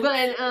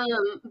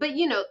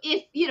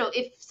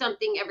 if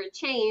something ever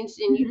changed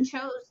and you Mhm.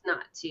 chose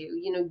not to,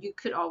 you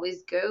could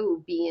always go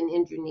be an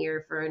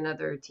engineer for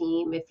another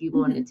team if you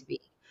wanted Mhm. to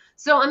be.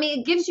 So I mean,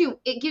 it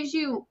gives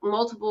you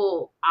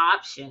multiple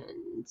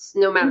options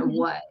no matter Mhm.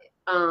 what.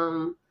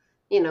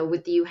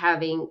 With you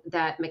having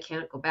that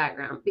mechanical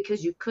background,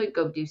 because you could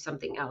go do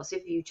something else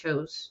if you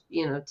chose,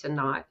 to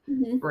not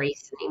Mhm.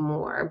 race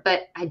anymore.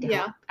 But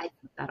Yeah. I doubt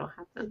that'll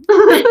happen.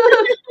 I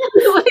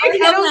Like I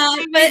hope don't not,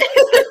 see but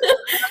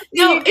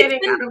no, you getting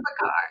out of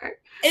a car.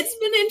 it's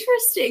been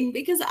interesting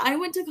because I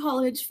went to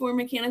college for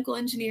mechanical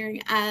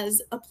engineering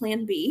as a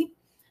plan B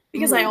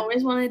because I Hmm.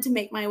 always wanted to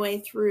make my way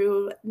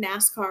through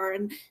NASCAR,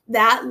 and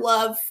that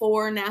love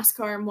for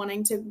NASCAR and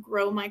wanting to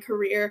grow my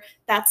career,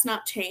 that's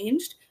not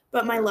changed,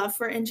 but my love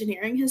for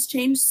engineering has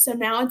changed. So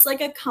now it's like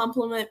a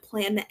complement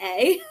plan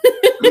A.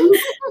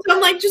 So I'm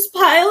like, just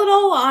pile it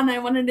all on. I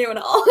want to do it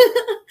all.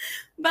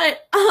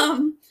 But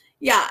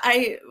yeah,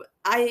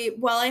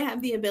 while I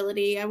have the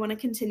ability, I want to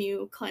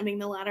continue climbing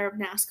the ladder of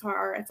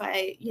NASCAR if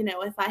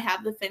I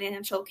have the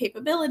financial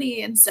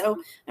capability. And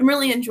so I'm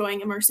really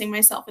enjoying immersing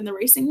myself in the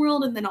racing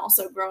world and then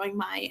also growing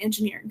my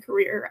engineering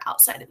career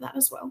outside of that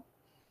as well.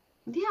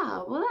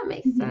 Yeah, well, that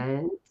makes Mhm.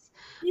 sense.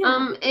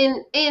 Yeah.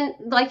 And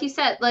like you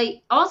said,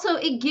 like also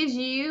it gives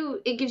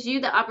you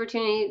the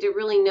opportunity to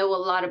really know a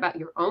lot about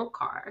your own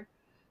car,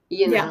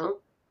 you Yeah. know.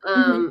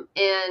 Hmm.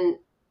 And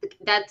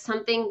that's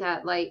something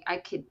that like I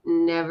could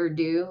never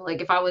do.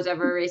 Like if I was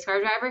ever a race car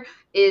driver,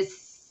 is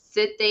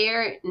sit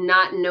there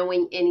not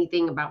knowing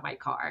anything about my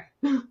car,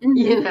 Hmm.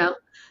 you know.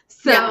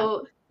 Yeah.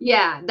 So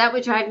yeah, that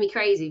would drive me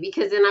crazy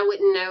because then I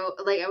wouldn't know,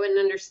 like I wouldn't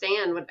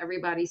understand what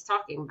everybody's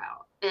talking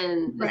about.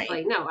 And it's Right.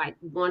 like, no, I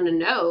want to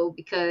know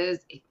because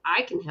if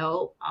I can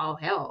help, I'll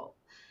help.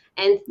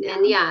 And Yeah.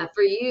 yeah,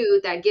 for you,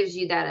 that gives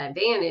you that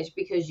advantage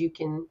because you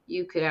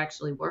could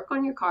actually work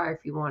on your car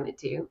if you wanted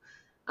to.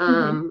 Hmm.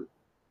 Um,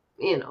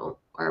 you know,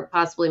 or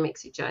possibly make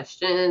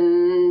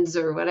suggestions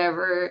or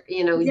whatever.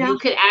 You know, Yeah. you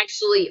could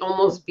actually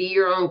almost be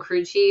your own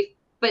crew chief,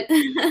 but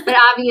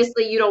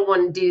obviously you don't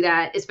want to do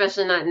that,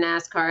 especially not in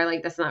NASCAR.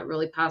 Like that's not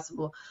really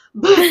possible.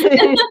 But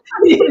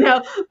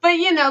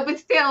you know, but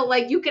still,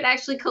 like you could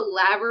actually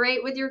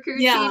collaborate with your crew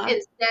chief Yeah.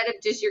 instead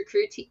of just your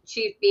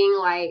chief being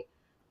like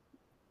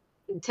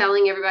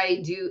telling everybody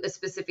to do a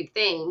specific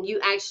thing. You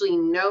actually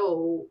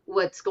know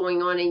what's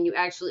going on and you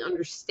actually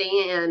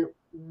understand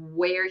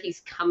where he's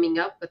coming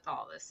up with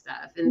all this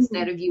stuff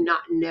instead Hmm. of you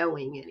not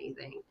knowing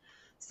anything.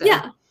 So,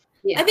 Yeah. I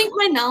yeah. think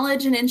my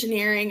knowledge in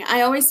engineering,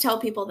 I always tell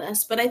people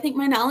this, but I think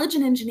my knowledge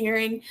in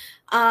engineering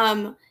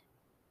um,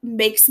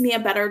 makes me a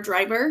better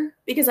driver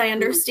because I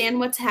understand Mhm.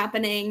 what's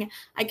happening.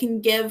 I can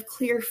give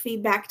clear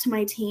feedback to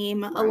my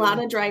team. A lot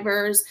Right. of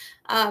drivers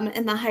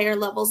in the higher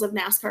levels of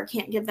NASCAR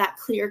can't give that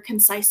clear,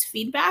 concise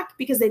feedback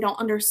because they don't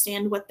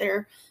understand what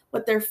they're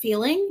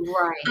feeling.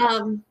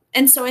 Right.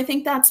 And so I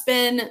think that's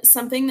been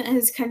something that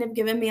has kind of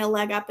given me a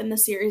leg up in the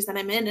series that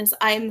I'm in is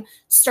I'm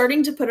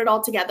starting to put it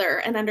all together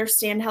and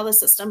understand how the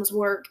systems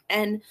work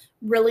and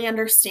really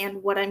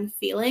understand what I'm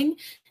feeling.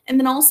 And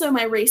then also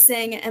my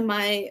racing and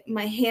my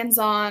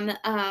hands-on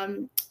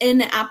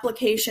in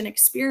application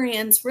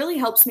experience really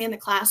helps me in the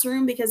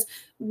classroom because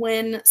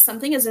when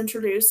something is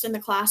introduced in the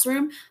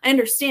classroom, I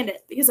understand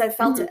it because I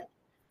felt Mhm. it.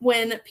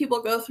 When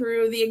people go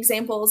through the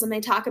examples and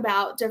they talk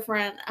about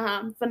different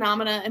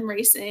phenomena in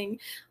racing,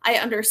 I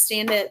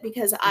understand it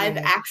because I've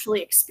Right.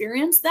 actually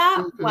experienced that,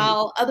 Mhm.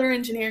 while other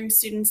engineering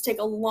students take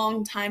a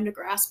long time to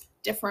grasp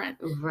different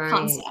Right.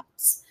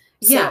 concepts.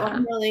 So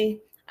Yeah.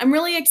 I'm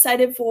really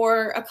excited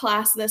for a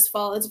class this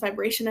fall. It's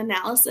vibration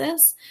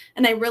analysis,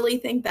 and I really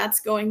think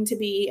that's going to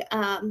be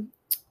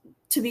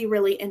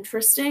really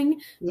interesting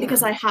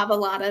because Yeah. I have a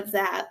lot of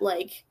that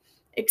like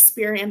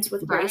experience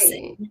with Right.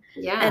 racing,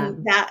 Yeah.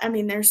 and that I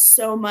mean, there's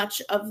so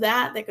much of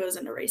that that goes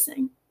into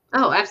racing.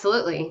 Oh,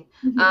 absolutely.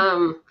 Hmm.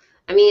 Um,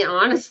 I mean,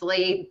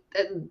 honestly,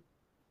 the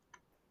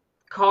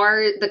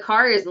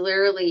car is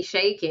literally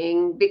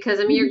shaking because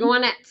I mean you're Hmm.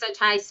 going at such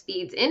high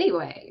speeds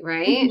anyway,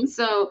 right? Hmm.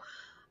 So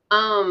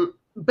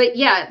but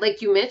yeah,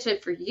 like you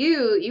mentioned for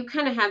you, you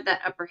kind of have that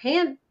upper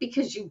hand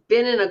because you've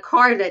been in a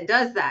car that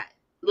does that.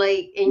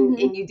 Like Hmm.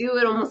 and you do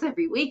it almost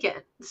every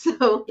weekend.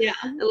 So Yeah.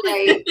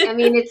 like I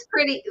mean it's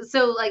pretty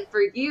so like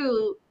for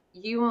you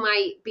you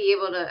might be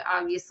able to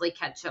obviously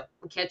catch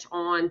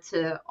on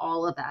to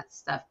all of that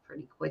stuff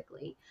pretty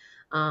quickly.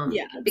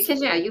 Yeah,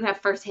 Because yeah, absolutely. you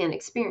have firsthand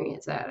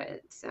experience at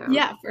it. So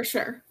Yeah, for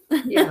sure.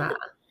 yeah.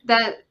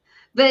 That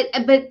but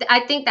I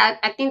think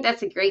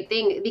that's a great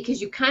thing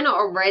because you kind of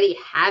already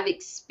have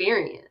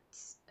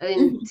experience.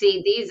 And Mhm.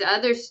 see these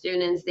other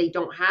students they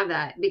don't have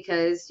that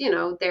because, you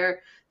know,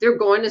 they're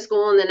going to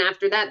school and then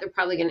after that they're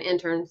probably going to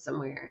intern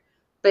somewhere.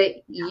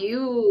 But Yeah.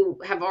 you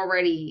have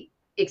already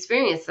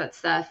experienced that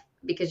stuff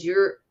because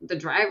you're the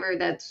driver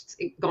that's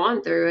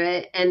gone through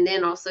it and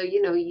then also,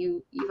 you know,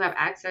 you have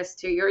access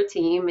to your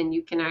team and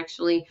you can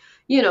actually,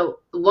 you know,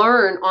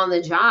 learn on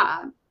the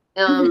job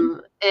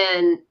Mhm.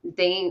 and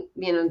they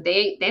you know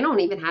they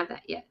don't even have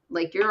that yet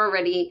like you're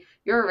already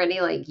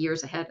like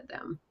years ahead of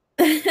them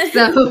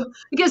so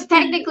because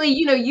technically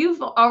you know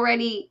you've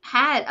already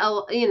had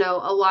a you know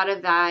a lot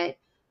of that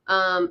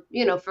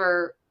you know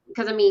for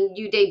because I mean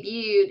you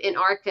debuted in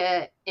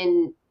Arca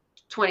in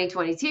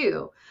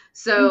 2022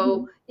 so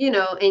Mhm. you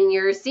know and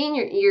you're a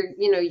senior you're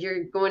you know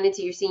you're going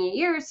into your senior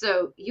year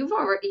so you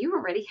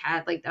already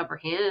had like the upper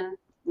hand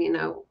you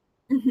know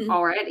Mhm.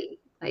 already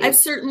I've like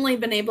certainly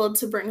been able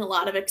to bring a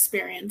lot of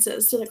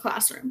experiences to the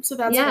classroom, so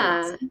that's been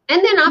yeah. awesome.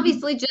 And then Mhm.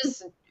 obviously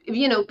just,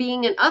 you know,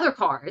 being in other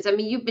cars. I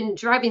mean, you've been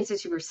driving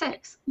since you were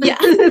 6. Yeah.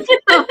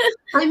 So,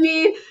 I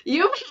mean,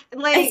 you It's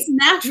like,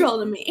 natural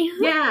to me.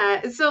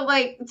 yeah. So,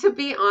 like, to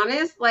be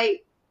honest,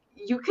 like,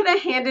 you could have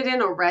handed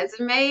in a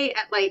resume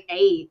at like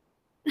 8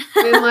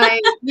 and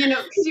like, you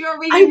know, because you I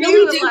already really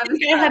knew a do lot of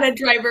think I had stuff. a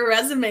driver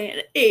resume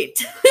at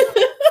 8.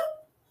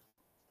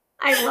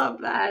 I love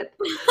that.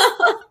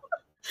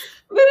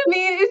 But I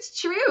mean, it's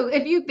true.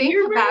 If you think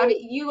You're about right.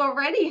 it, you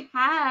already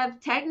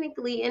have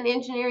technically an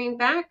engineering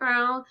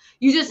background.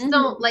 You just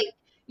don't Hmm. like,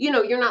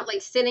 you're not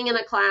like sitting in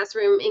a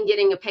classroom and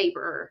getting a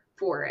paper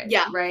for it,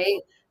 Yeah.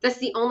 right? That's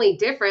the only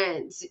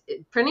difference.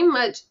 Pretty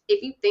much,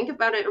 if you think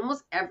about it,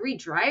 almost every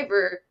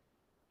driver,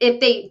 if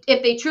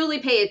they truly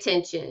pay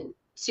attention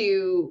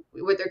to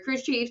what their crew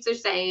chiefs are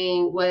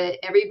saying, what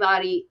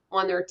everybody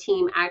on their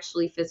team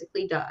actually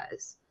physically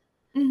does,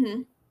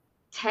 Hmm.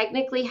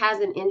 technically has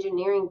an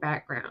engineering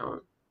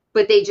background,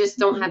 but they just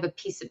don't Hmm. have a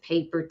piece of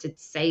paper to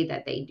say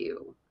that they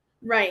do.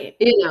 Right.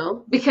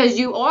 Because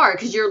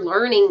you're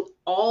learning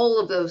all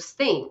of those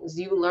things.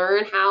 You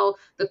learn how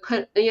the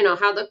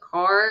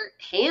car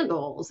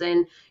handles,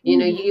 and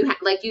Hmm.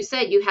 like you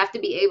said, you have to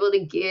be able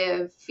to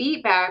give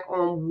feedback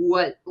on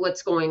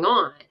what's going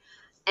on.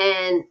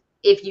 And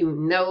if you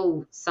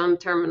know some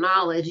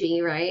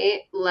terminology,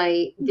 right,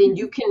 like, then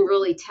you Hmm. can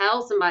really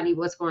tell somebody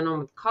what's going on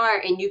with the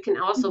car, and you can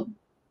also Hmm.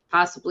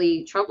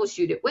 possibly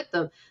troubleshoot it with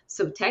them.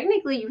 So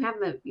technically you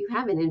have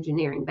an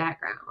engineering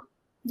background.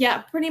 Yeah,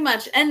 pretty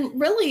much. And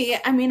really,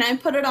 I mean, I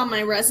put it on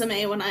my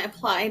resume when I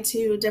apply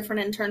to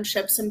different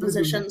internships and Hmm.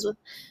 positions with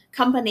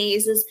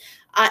companies is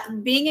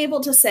being able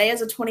to say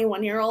as a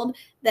 21-year-old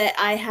that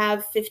I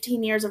have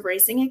 15 years of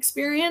racing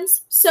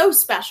experience. So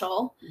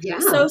special.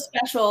 So Yeah.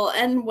 special.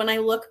 And when I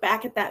look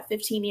back at that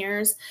 15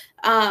 years,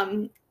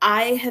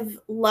 I have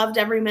loved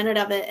every minute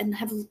of it and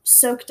have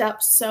soaked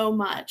up so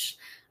much.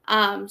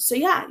 So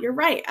yeah, you're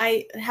right.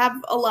 I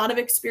have a lot of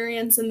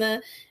experience in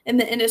the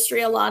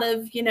industry, a lot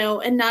of,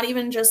 and not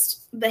even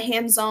just the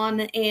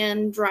hands-on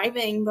and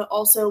driving, but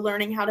also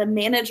learning how to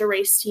manage a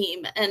race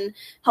team and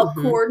help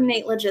Hmm.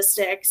 coordinate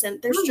logistics.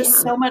 And there's Oh just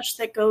yeah. so much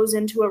that goes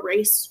into a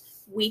race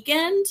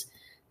weekend.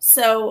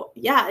 So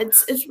yeah,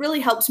 it's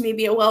really helped me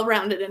be a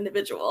well-rounded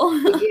individual.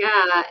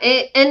 Yeah,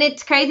 and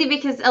it's crazy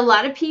because a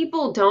lot of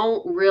people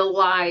don't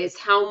realize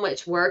how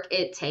much work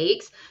it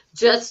takes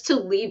just to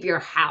leave your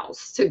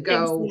house to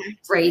go Exactly.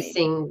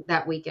 racing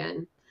that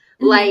weekend.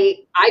 Hmm.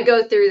 Like, I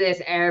go through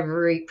this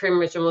pretty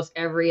much almost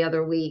every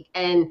other week,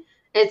 and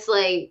it's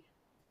like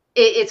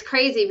it's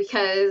crazy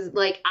because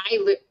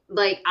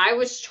I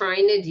was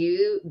trying to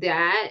do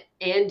that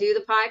and do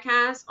the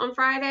podcast on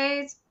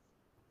Fridays.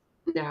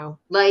 No,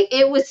 like,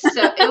 it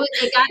got to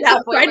Yeah,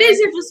 the point where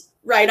Fridays are just I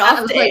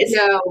write-off was like, days.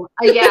 no,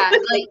 yeah,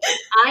 like,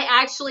 I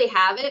actually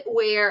have it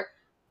where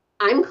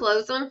I'm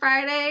closed on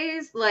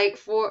Fridays, like,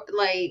 for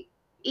like,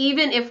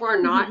 even if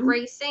we're not Hmm.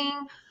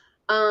 racing,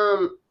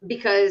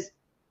 because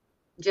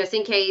just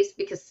in case,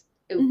 because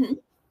Hmm.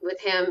 with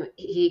him,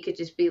 he could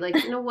just be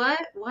like, you know what?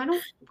 Why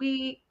don't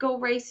we go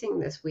racing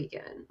this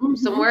weekend Hmm.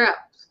 somewhere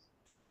else?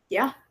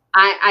 Yeah.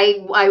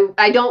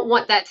 I don't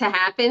want that to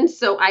happen,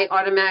 so I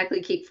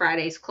automatically keep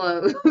Fridays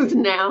closed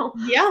now.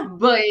 Yeah.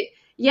 But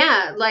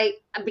yeah,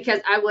 like, because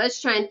I was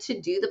trying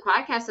to do the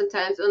podcast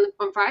sometimes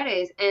on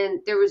Fridays, and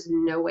there was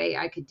no way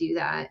I could do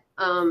that.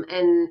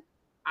 And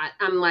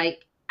I'm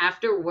like,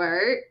 after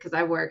work, because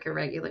I work a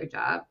regular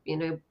job,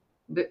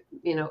 but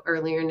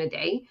earlier in the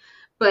day,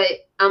 but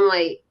I'm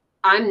like,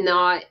 I'm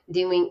not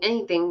doing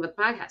anything with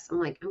podcasts.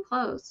 I'm like, I'm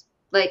closed.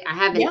 Like, I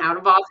have an Yeah. out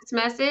of office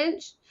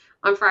message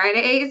on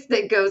Fridays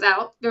that goes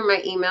out through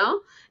my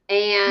email, Hmm.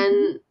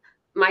 and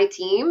my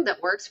team that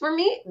works for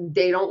me,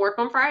 they don't work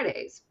on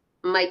Fridays.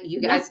 I'm like, you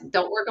Yeah. guys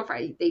don't work on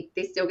Friday.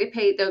 They still get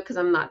paid though, because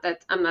I'm not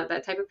that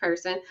type of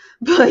person.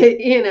 But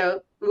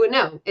well,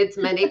 no, it's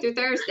Monday through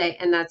Thursday,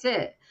 and that's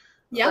it.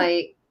 Yeah.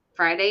 Like,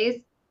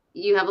 Fridays,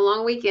 you have a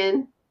long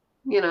weekend.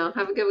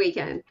 Have a good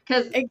weekend,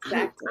 because I'm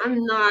Exactly.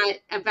 not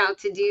about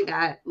to do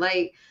that.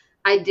 Like,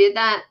 I did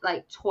that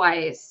like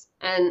twice,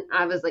 and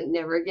I was like,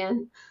 never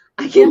again.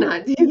 I Yeah.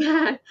 cannot do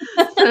that.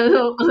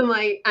 So I'm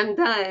like, I'm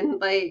done.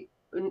 Like,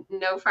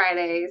 no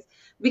Fridays.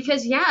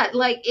 Because yeah,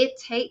 like, it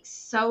takes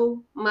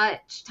so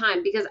much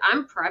time, because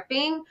I'm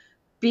prepping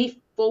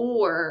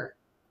before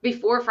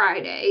before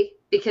Friday,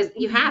 because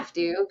you Mhm. have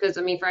to, because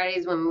I mean,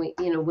 Fridays, when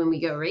we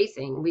go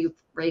racing, we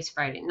race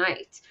Friday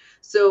nights.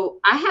 So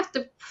I have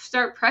to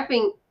start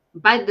prepping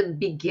by the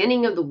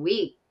beginning of the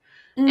week,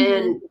 Mhm.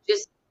 and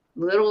just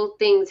little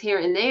things here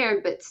and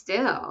there, but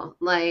still,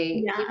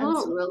 like, people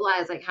Yes. don't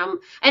realize, like, how.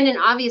 And then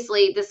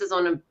obviously this is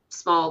on a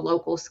small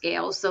local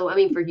scale, so I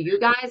mean, for you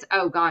guys,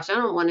 oh gosh, I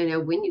don't want to know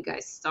when you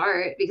guys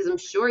start, because I'm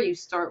sure you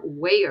start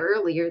way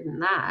earlier than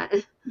that.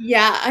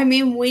 Yeah, I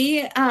mean,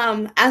 we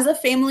as a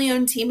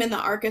family-owned team in the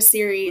Arca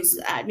series,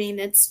 Mhm. I mean,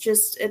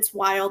 it's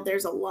wild.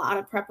 There's a lot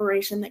of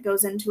preparation that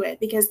goes into it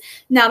because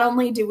not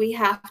only do we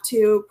have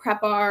to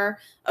prep our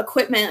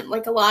equipment,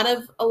 like a lot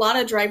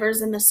of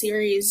drivers in the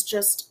series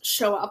just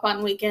show up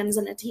on weekends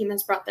and a team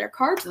has brought their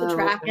car to the Oh,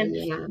 track okay, and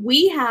yeah.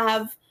 we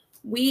have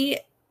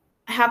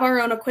our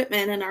own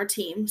equipment in our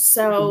team. Mhm.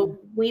 So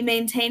we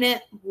maintain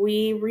it,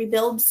 we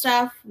rebuild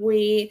stuff,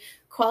 we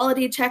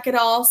quality check it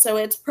all. So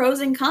it's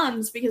pros and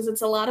cons because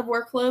it's a lot of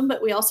workload,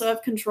 but we also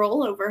have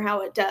control over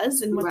how it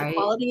does and what the Right.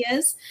 quality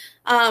is.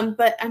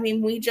 But I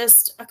mean, we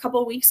just a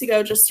couple weeks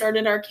ago just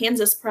started our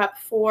Kansas prep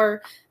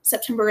for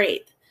September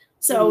 8th.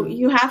 So Mhm.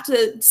 you have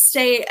to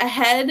stay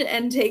ahead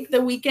and take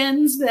the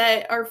weekends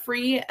that are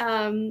free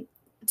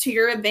to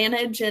your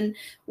advantage and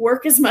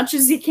work as much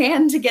as you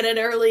can to get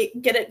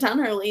it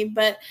done early.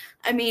 But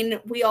I mean,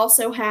 we have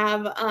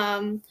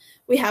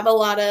a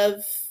lot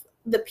of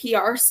the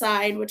PR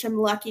side, which I'm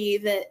lucky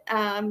that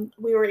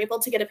we were able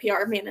to get a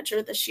PR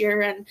manager this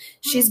year, and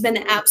she's been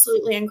Oh,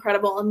 absolutely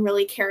incredible and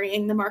really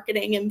carrying the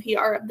marketing and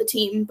PR of the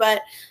team.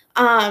 But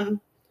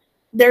um,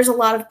 there's a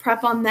lot of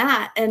prep on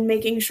that and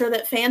making sure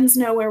that fans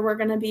know where we're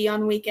going to be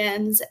on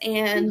weekends.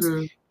 And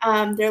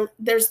mhm.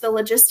 there's the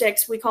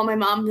logistics. We call my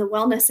mom the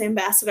wellness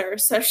ambassador.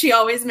 So she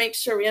always makes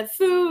sure we have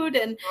food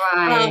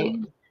Right.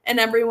 and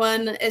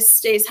everyone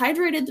stays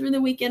hydrated through the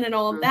weekend and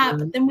all of that.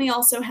 But Mhm. then we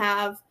also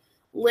have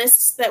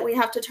lists that we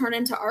have to turn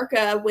into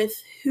Arca with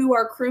who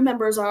our crew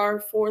members are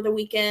for the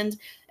weekend.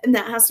 And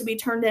that has to be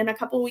turned in a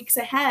couple weeks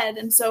ahead.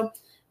 And so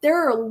there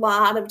are a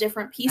lot of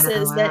different Oh,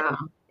 pieces that wow.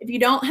 if you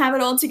don't have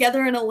it all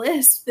together in a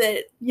list,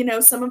 that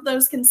some of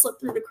those can slip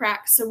through the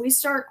cracks. So we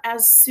start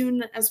as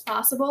soon as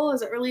possible,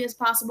 as early as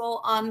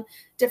possible, on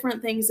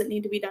different things that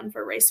need to be done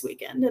for race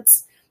weekend.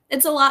 It's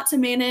a lot to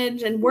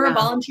manage, and we're a Yeah.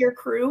 volunteer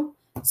crew,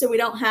 so we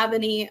don't have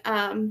any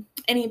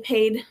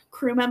paid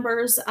crew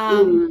members.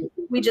 Mhm.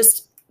 We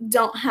just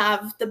don't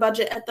have the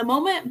budget at the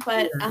moment,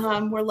 but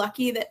Yeah. we're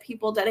lucky that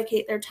people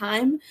dedicate their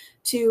time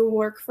to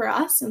work for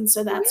us, and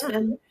so that's Yeah.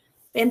 been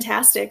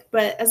fantastic.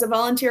 But as a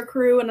volunteer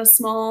crew and a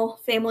small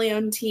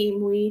family-owned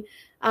team, we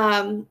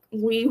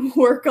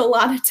work a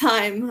lot of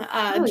time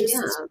Oh, just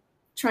yeah.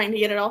 trying to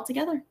get it all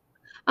together.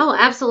 Oh,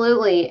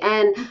 absolutely.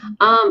 Mhm.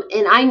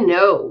 And I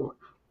know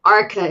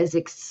Arca is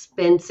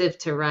expensive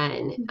to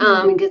run.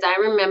 Mhm. Because I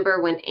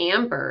remember when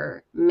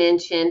Amber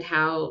mentioned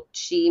how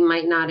she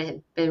might not have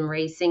been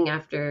racing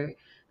after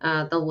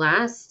the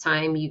last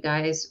time you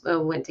guys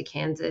went to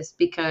Kansas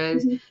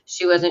because Mhm.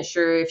 she wasn't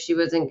sure if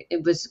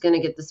it was going to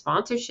get the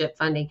sponsorship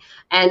funding.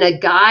 And a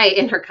guy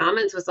in her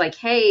comments was like,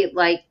 "Hey,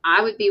 like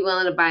I would be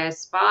willing to buy a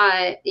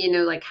spot,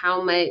 like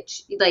how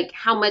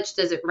much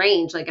does it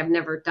range? Like I've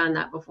never done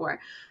that before."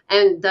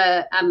 And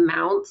the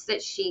amounts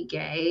that she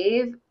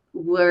gave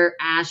were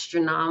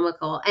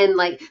astronomical. And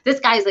like this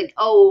guy's like,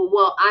 "Oh,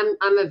 well,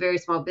 I'm a very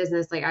small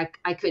business. Like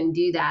I couldn't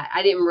do that.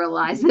 I didn't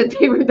realize that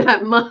they were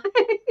that much."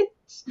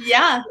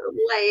 Yeah.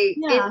 Like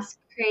Yeah. it's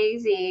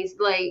crazy.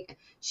 Like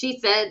she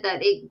said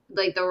that it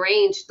like the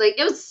range, like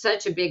it was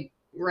such a big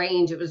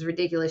range. It was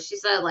ridiculous. She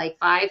said like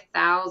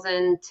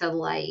 5,000 to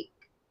like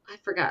I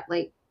forgot,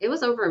 like it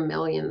was over 1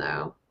 million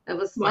though. It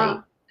was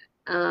like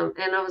Wow.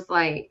 and I was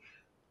like,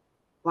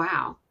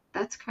 wow,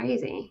 that's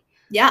crazy.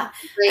 Yeah.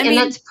 I Like, and mean,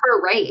 that's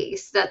per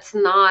race. That's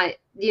not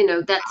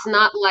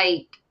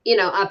like,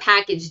 a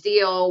package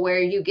deal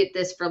where you get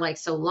this for like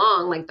so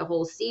long, like the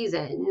whole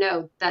season.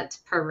 No, that's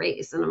per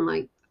race. And I'm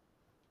like,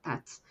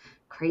 that's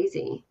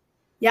crazy.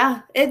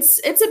 yeah, it's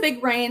a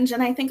big range,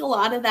 and I think a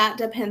lot of that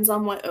depends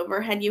on what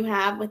overhead you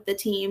have with the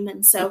team.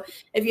 And so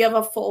if you have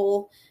a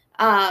full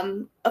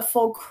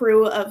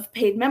crew of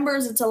paid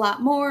members, it's a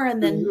lot more,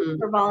 and then Hmm.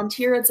 for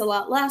volunteer, it's a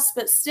lot less.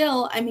 But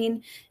still, I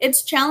mean,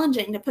 it's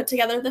challenging to put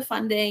together the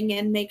funding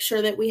and make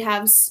sure that we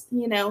have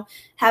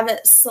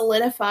it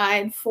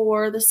solidified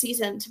for the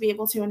season to be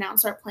able to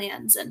announce our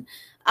plans. And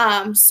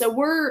so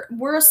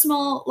we're a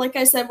small, like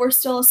I said, we're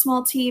still a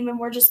small team, and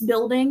we're just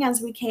building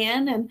as we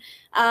can. And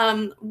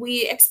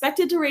we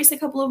expected to race a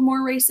couple of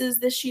more races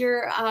this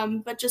year,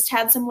 but just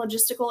had some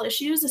logistical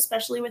issues,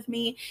 especially with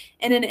me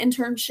in an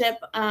internship.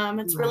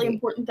 It's really Right.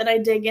 important that I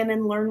dig in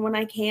and learn when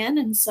I can.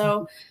 And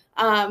so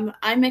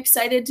I'm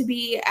excited to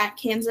be at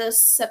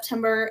Kansas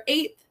September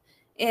 8th.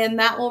 And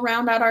that will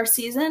round out our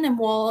season, and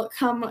we'll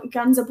come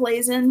guns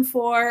a-blazing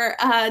for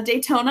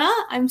Daytona.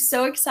 I'm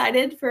so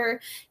excited for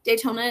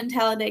Daytona and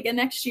Talladega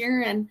next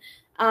year. And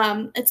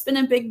it's been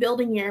a big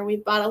building year.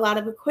 We've bought a lot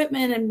of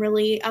equipment and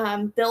really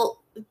built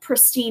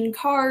pristine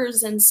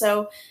cars. And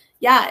so,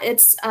 yeah,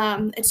 it's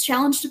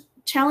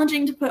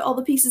challenging to put all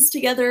the pieces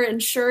together.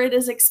 And sure, it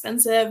is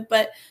expensive,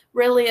 but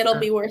really it'll Yeah.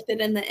 be worth it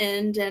in the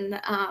end.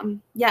 And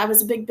yeah, it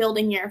was a big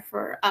building year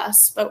for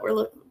us, but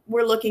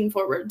we're looking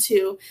forward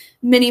to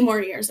many more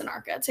years in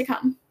Arca to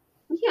come.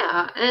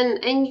 Yeah,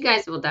 and you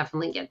guys will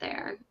definitely get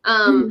there.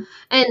 Mhm.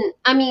 And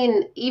I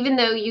mean, even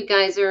though you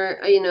guys are,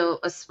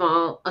 a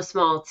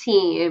small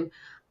team,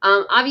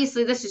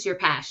 obviously this is your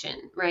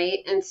passion, right?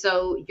 And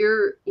so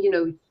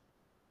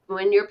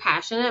when you're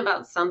passionate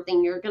about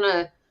something, you're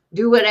gonna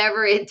do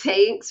whatever it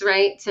takes,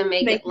 right, to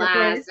make Make it it work.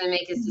 last and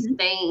make it Mhm.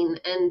 sustain.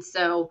 And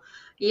so,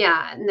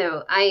 yeah,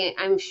 no,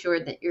 I'm sure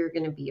that you're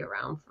gonna be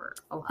around for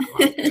a lot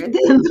longer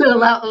than a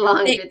lot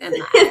longer Thanks. than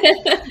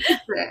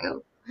that.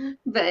 So,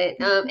 but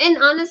and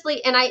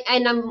honestly,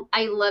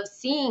 I love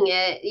seeing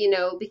it,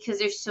 because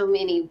there's so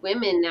many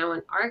women now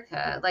in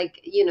ARCA.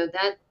 Like,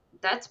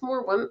 that's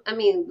more women. I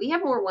mean, we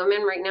have more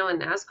women right now in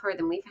NASCAR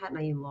than we've had in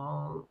a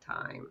long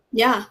time.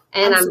 Yeah,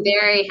 And I'm absolutely.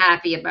 very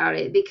happy about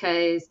it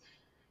because,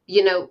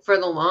 for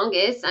the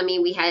longest, I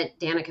mean, we had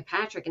Danica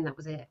Patrick and that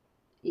was it,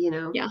 you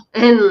know. Yeah.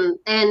 And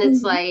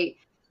it's Mhm. like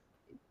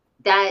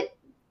that.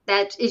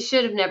 that it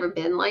should have never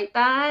been like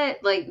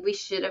that. Like we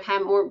should have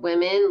had more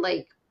women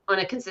like on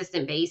a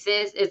consistent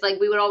basis. It's like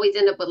we would always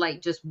end up with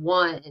like just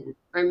one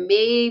or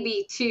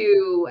maybe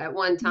two at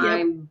one Yep.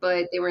 time,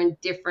 but they were in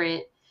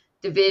different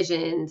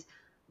divisions.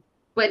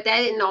 But that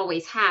didn't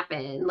always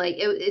happen. Like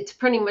it's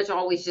pretty much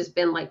always just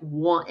been like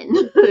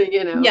one,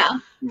 Yeah.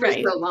 for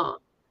Right. so long.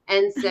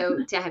 And so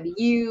to have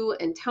you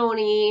and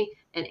Tony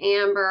and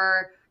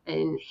Amber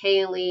and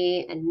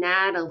Haley and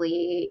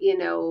Natalie,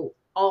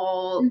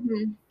 all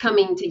Hmm.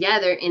 coming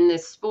together in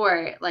this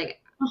sport, like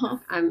Uh-huh.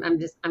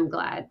 I'm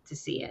glad to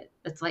see it.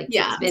 It's like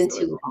Yeah, it's been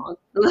too absolutely. long.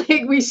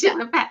 Like we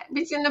shouldn't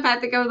have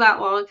had to go that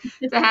long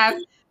to have,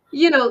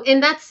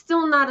 and that's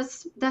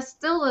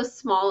still a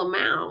small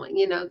amount,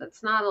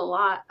 that's not a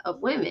lot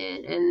of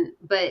women,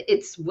 but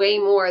it's way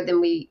more than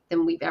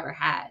we've ever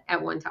had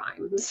at one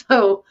time.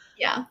 So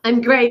Yeah.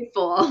 I'm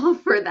grateful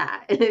for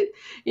that.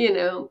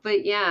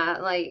 But yeah,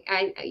 like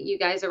you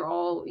guys are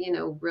all,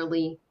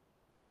 really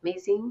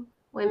amazing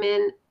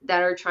women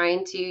that are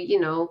trying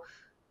to,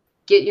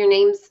 get your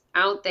names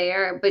out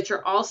there, but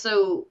you're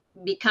also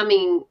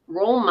becoming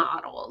role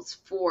models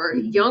for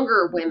Hmm.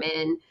 younger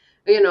women,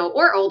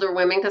 or older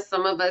women, because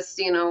some of us,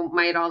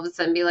 might all of a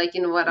sudden be like,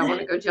 you know what, I want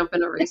to go jump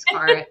in a race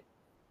car at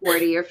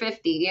 40 or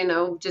 50,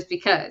 just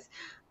because.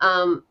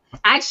 Um,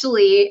 I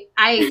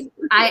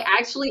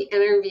actually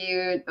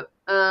interviewed,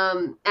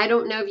 I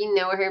don't know if you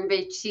know her,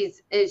 but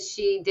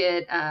she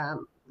did,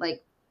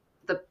 like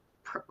the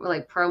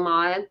like pro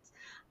mods.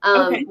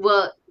 Okay.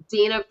 Well,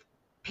 Dina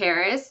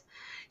Paris.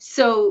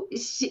 So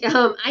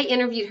I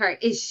interviewed her.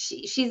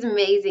 She's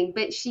amazing,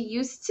 but she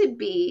used to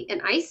be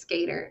an ice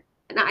skater,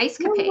 an ice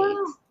Oh, capades,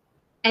 wow.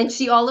 and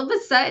she all of a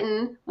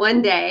sudden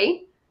one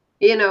day,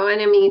 and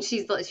I mean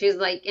she's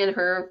like in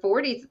her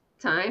 40s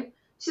time.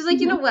 She's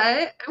like, you know Hmm.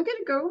 what? I'm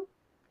gonna go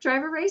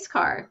drive a race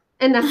car.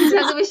 And that's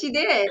exactly what she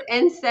did.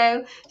 And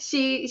so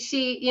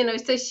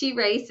so she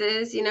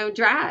races, Good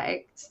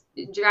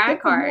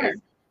drag for her.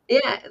 cars.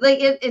 Yeah, like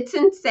it's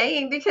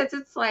insane because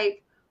it's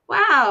like,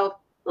 wow,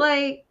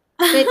 like,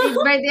 but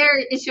right there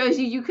it shows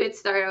you could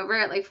start over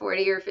at like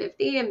 40 or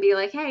 50 and be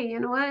like, hey, you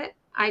know what?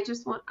 I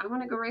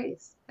want to go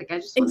race. Like I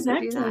just want to go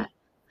do that. Exactly.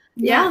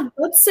 Yeah. Yeah,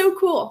 that's so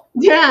cool.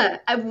 Yeah.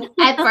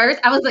 At first,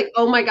 I was like,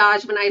 oh my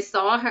gosh, when I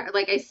saw her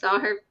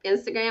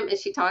Instagram and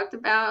she talked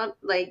about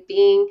like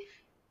being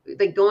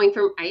like going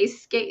from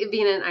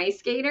being an ice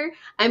skater.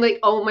 I'm like,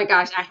 oh my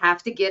gosh, I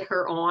have to get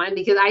her on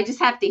because I just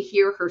have to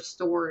hear her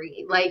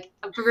story. Like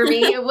for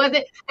me, it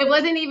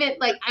wasn't even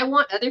like I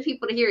want other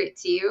people to hear it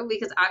too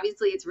because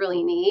obviously it's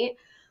really neat.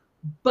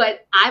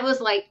 But I was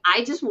like,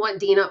 I just want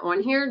Dina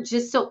on here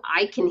just so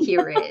I can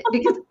hear it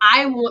because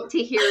I want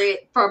to hear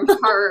it from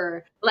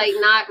her, like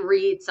not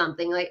read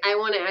something. Like I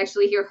want to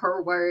actually hear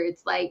her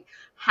words. Like,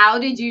 how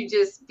did you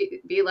just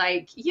be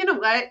like, you know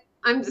what?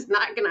 I'm just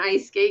not going to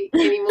ice skate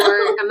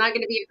anymore. I'm not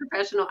going to be a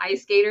professional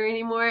ice skater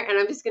anymore. And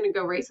I'm just going to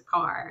go race a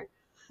car.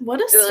 What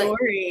a Like,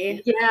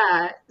 story.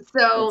 yeah. That's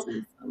So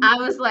awesome. I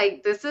was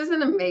like, this is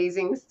an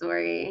amazing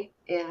story.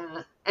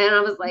 Yeah. And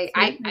I was like,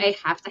 Absolutely. I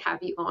have to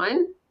have you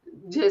on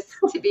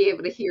just to be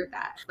able to hear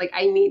that. Like,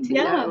 I need to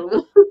Yeah,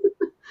 know.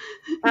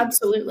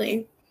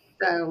 absolutely.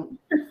 So,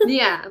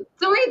 yeah.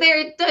 So right there,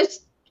 it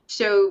does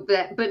show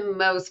that, but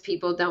most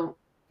people don't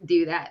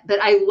do that. But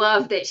I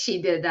love that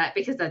she did that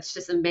because that's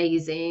just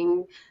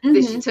amazing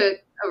that she Hmm. took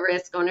a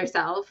risk on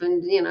herself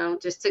and,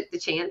 just took the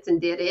chance and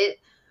did it.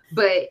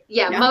 But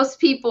yeah, Yeah. most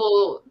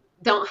people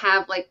don't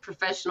have like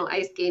professional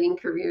ice skating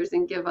careers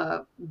and give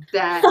up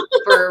that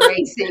for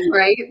racing,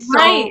 right?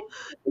 Right.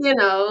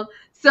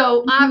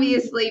 So Mhm.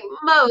 obviously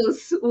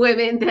most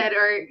women that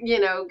are,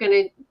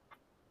 gonna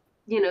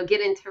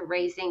get into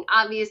racing.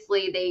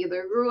 Obviously, they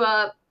either grew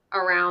up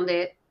around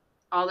it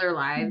all their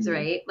lives, Mhm.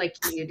 right? Like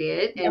you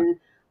did. Yep. And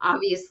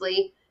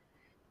obviously,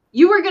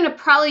 you were going to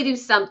probably do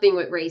something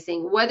with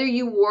racing, whether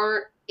you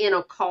weren't in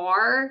a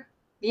car,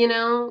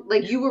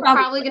 like you were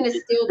probably going Probably. to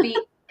still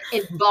be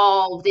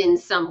involved in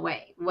some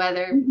way,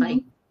 whether like Hmm.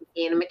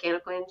 being a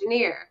mechanical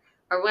engineer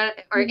or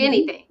Hmm.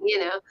 anything,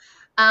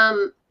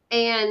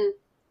 and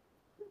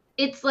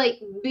it's like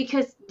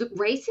because the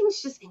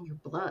racing's just in your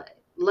blood.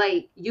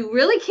 Like you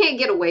really can't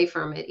get away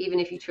from it, even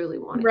if you truly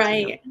wanted to.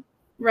 Right.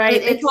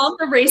 Right. They It's call it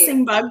the there,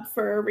 racing bug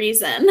for a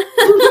reason.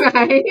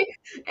 right?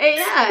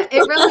 Yeah,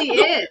 it really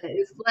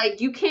is.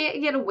 Like you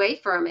can't get away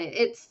from it.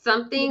 It's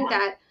something Yeah.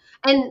 that,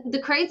 and the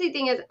crazy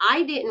thing is,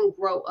 I didn't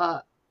grow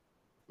up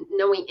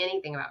knowing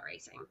anything about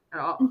racing at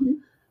all Hmm.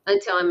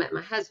 until I met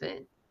my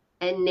husband.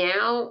 And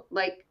now,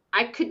 like,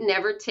 I could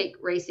never take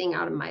racing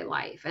out of my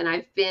life. And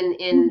I've been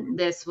in Hmm.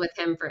 this with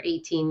him for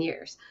 18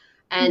 years.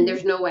 And Hmm.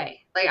 there's no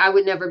way. Like, I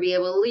would never be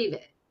able to leave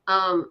it.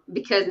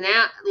 Because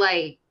now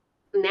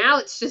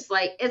it's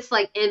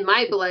like in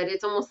my blood.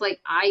 It's almost like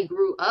I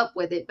grew up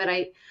with it, but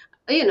I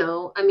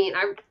mean,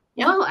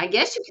 Yeah. well, I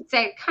guess you could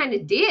say I kind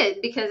of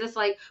did because it's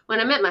like when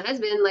I met my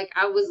husband, like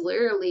I was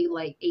literally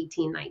like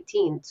 18,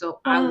 19. So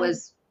Wow. I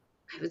was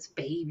a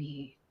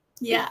baby.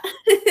 Yeah.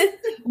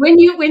 When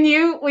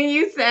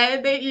you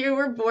said that you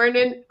were born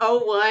in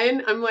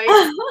 '01, I'm like,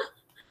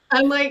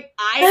 I'm like,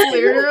 I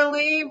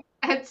literally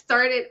had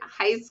started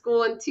high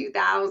school in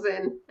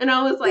 2000, and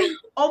I was like,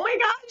 oh my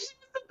gosh, she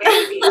was a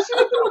baby. She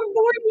wasn't even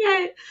born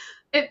yet.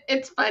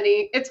 It's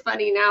funny. It's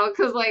funny now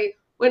because like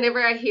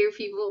whenever I hear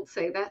people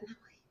say that, and I'm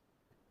like,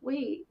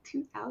 wait,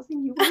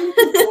 2000, you weren't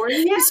even born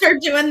yet? You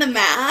start doing the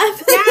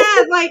math.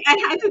 Yeah, like I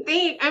had to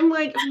think. I'm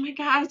like, oh my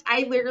gosh,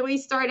 I literally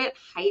started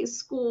high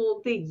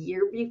school the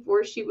year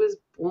before she was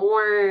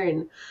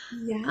born.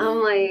 I'm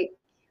Yeah. like,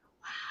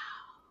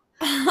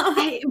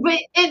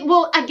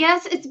 I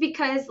guess it's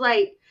because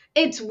like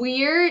it's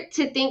weird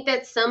to think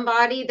that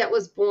somebody that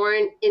was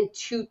born in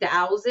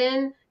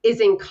 2000 is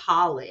in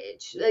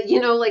college. Like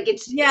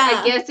I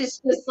Yeah. guess it's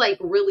just like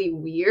really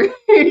weird,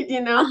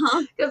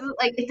 Uh-huh. because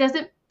like it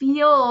doesn't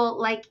feel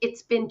like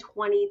it's been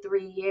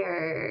 23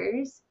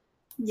 years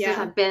since Yeah.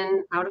 I've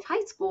been out of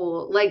high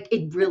school. Like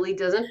it really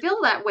doesn't feel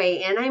that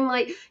way. And I'm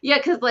like, yeah,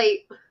 because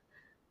like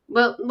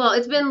well,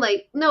 it's been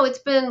like no, it's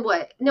been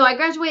what? No, I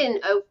graduated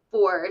in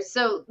 '04.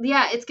 So,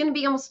 yeah, it's going to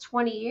be almost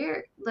 20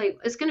 years. Like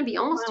it's going to be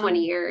almost 20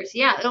 Wow. years.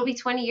 Yeah, it'll be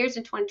 20 years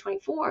in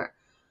 2024.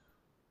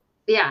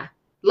 Yeah.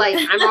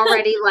 Like I'm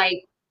already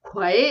like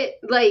what?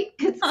 Like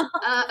cuz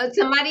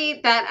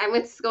somebody that I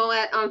went to school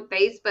at on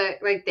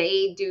Facebook, like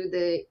they do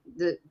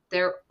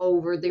they're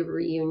over the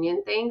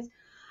reunion things.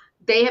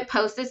 They had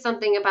posted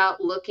something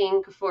about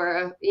looking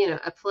for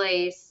a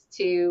place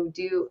to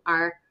do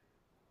our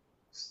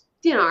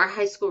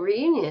high school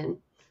reunion.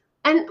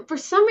 And for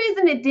some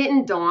reason, it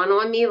didn't dawn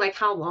on me like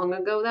how long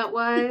ago that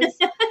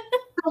was.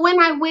 So when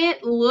I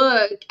went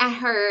look at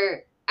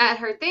her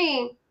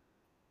thing,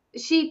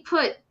 she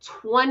put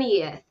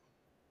 20th,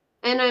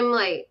 and I'm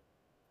like,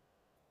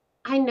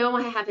 I know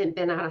I haven't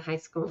been out of high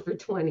school for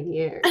 20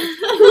 years.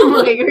 I'm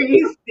like, are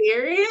you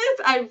serious?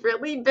 I've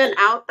really been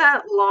out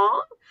that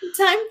long?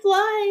 Time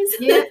flies.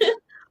 Yeah.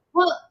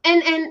 Well,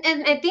 and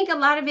I think a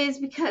lot of it is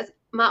because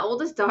my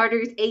oldest daughter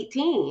is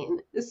 18.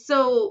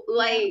 So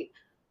Yeah. like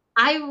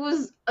I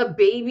was a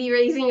baby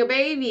raising a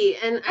baby,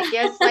 and I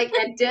guess like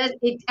I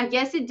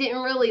guess it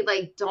didn't really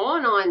like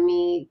dawn on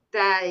me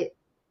that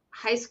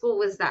high school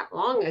was that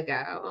long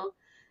ago.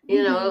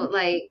 Hmm.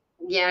 Like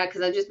yeah,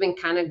 because I've just been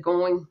kind of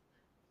going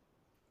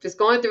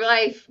through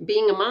life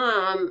being a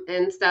mom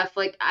and stuff.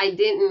 Like I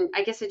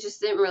guess it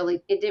didn't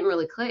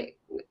really click.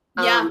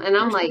 Yeah, And for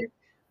I'm like, sure.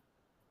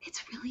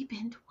 it's really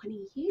been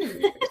 20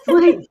 years.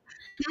 Like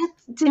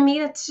to me,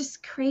 that's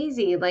just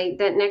crazy. Like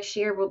that next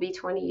year will be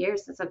 20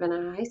 years since I've been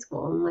out of high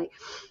school. I'm like,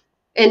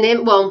 and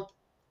then, well,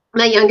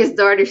 my youngest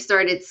daughter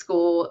started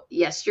school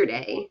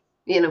yesterday.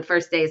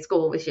 First day of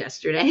school was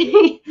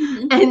yesterday.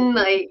 Hmm. And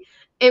like,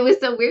 it was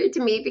so weird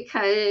to me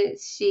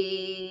because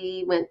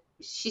she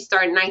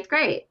started ninth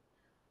grade.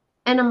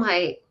 And I'm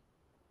like,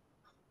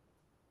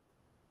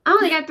 I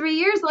only got 3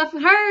 years left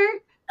with her.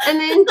 And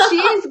then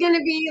she's gonna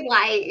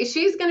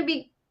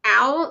be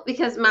out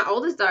because my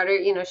oldest daughter,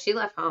 she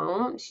left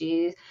home.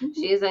 Hmm.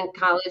 She's in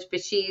college,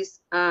 but she's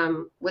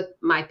with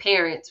my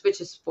parents,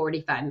 which is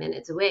 45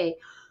 minutes away.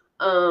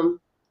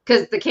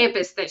 Because the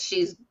campus that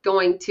she's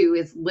going to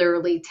is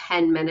literally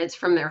 10 minutes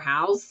from their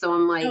house. So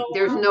I'm like, Oh,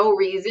 there's wow. no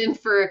reason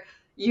for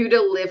you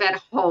to live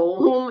at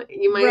home.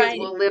 You might as Right.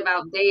 well live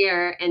out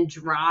there and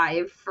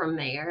drive from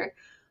there.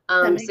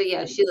 That So makes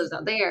yeah, she lives sense.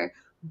 out there.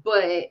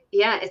 But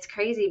yeah, it's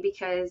crazy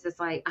because it's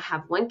like I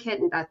have one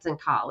kid that's in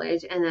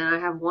college, and then I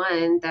have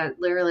one that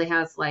literally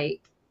has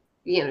like,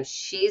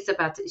 she's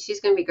going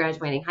to be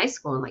graduating high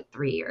school in like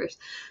 3 years.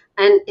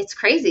 And it's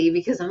crazy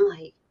because I'm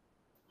like,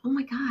 oh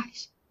my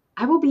gosh,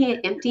 I will be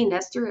an empty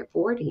nester at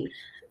 40.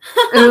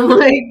 And I'm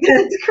like,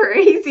 that's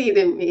crazy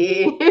to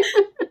me.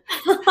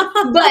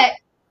 But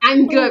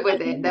I'm Oh good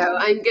with my it though. God.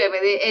 I'm good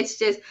with it. It's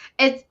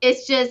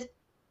just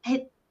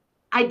it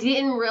I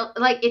didn't real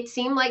like it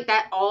seemed like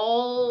that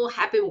all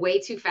happened way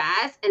too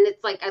fast. And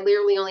it's like I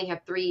literally only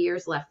have 3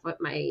 years left with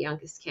my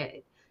youngest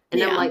kid.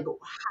 And I'm Yeah. like,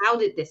 how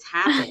did this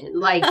happen?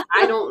 Like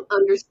I don't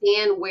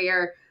understand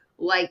where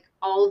like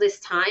all this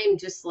time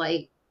just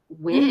like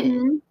went.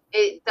 Hmm.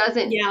 It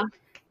doesn't Yeah.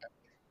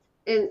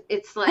 and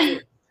it's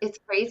like it's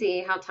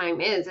crazy how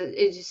time is.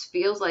 It just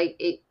feels like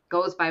it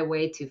goes by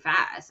way too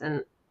fast,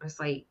 and it's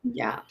like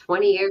Yeah.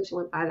 20 years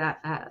went by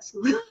that fast.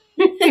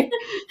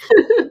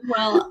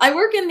 Well, I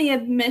work in the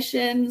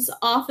admissions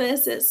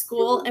office at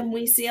school, and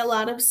we see a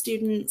lot of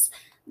students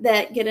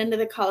that get into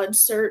the college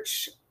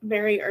search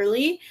very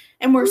early.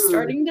 And we're Mm.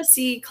 starting to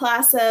see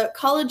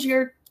college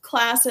year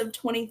class of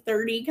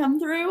 2030 come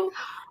through.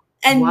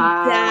 And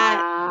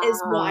that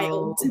is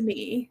wild to Wow.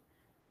 me.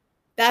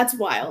 That's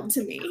wild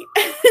to me.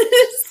 That's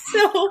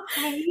So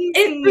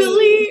it crazy.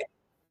 really,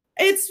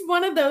 it's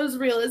one of those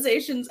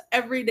realizations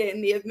every day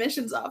in the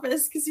admissions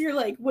office because you're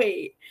like,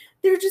 wait,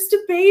 they're just a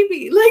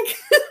baby. Like,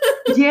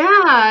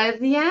 Yeah,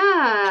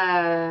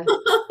 yeah.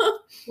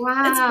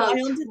 it's Wow,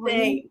 wild to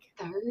think.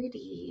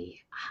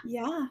 2030.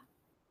 Yeah.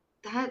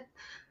 That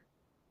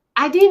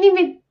I didn't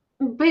even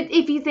but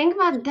if you think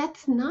about it,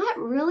 that's not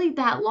really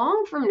that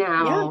long from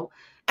Yeah. now.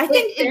 I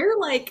think It they're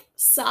like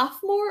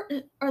sophomore.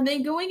 Are they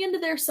going into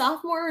their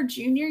sophomore or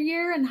junior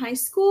year in high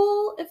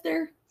school if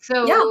they're?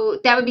 Yeah, So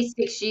that would be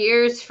 6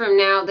 years from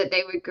now that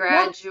they would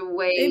yeah.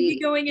 They'd be graduate.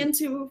 going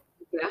into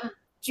Yeah.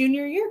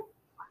 junior year.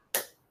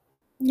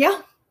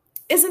 Yeah.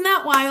 Isn't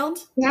that wild?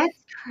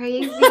 That's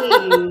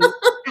crazy.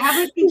 That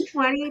would be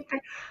 20.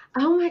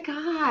 Oh my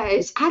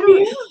gosh. I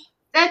don't, Yeah.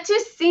 that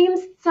just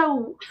seems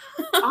so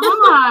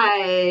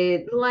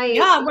odd. Like,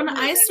 Yeah, oh when my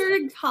I God.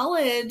 started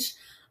college,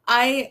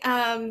 I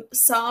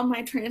saw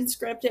my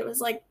transcript. It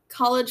was like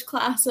college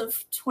class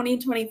of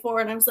 2024,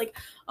 and I was like,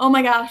 "Oh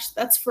my gosh,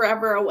 that's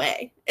forever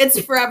away. It's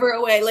forever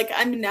away. Like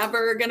I'm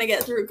never going to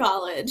get through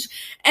college."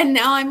 And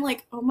now I'm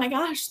like, "Oh my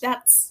gosh,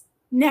 that's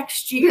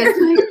next year." That's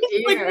next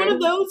It's like one year. of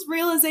those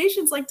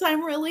realizations like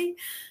time really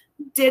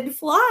did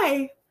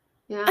fly.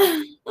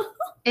 Yeah.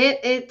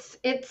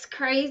 It's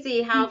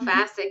crazy how Mhm.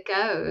 fast it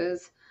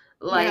goes.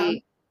 Yeah.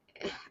 Like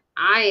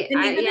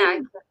And yeah, I even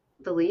can't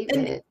believe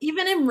and it.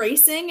 even in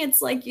racing,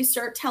 it's like you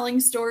start telling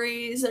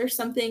stories or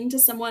something to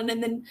someone,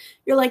 and then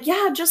you're like,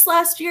 "Yeah, just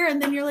last year,"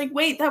 and then you're like,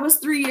 "Wait, that was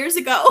 3 years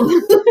ago."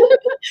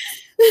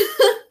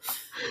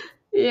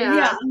 Yeah,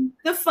 Yeah.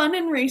 the fun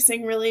in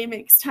racing really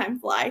makes time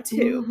fly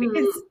too,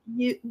 because Mhm.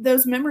 you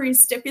those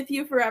memories stick with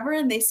you forever,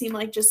 and they seem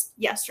like just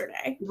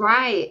yesterday.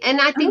 Right.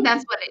 And I think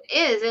that's what it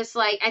is. It's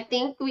like I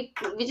think we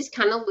just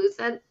kind of lose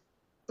that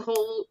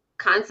whole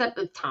concept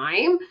of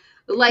time.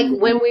 Like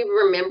Mhm. when we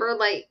remember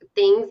like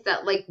things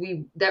that like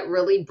we that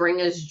really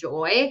bring us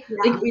joy,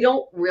 like Yeah, we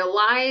don't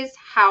realize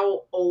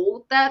how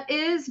old that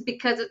is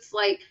because it's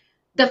like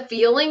the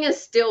feeling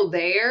is still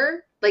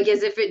there, like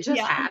as if it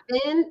just yeah,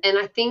 happened. And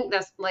I think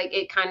that's like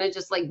it kind of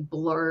just like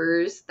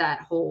blurs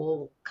that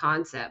whole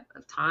concept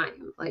of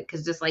time. Like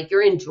cuz just like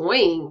you're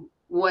enjoying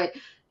what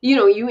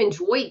you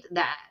enjoyed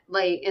that.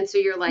 Like and so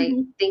you're like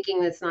mhm.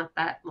 thinking it's not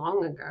that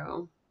long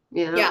ago.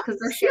 Yeah, Because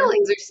for the sure.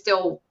 feelings are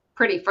still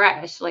pretty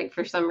fresh, like,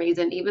 for some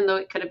reason, even though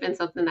it could have been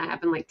something that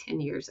happened, like,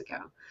 10 years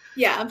ago.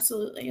 Yeah,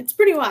 absolutely. It's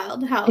pretty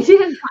wild how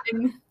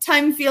Yeah.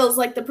 time feels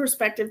like the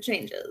perspective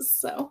changes,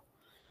 so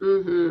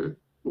Mhm.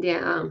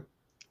 Yeah.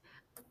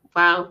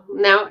 Wow.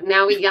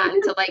 Now we got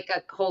into, like,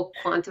 a whole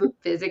quantum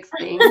physics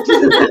thing,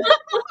 just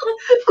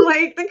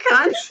like, the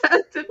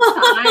concept of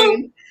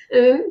time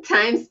and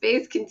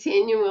time-space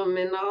continuum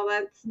and all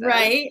that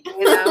stuff, Right?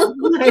 you know?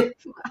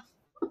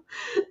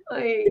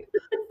 Like,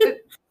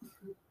 it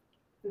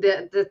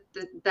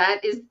that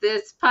is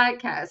this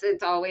podcast.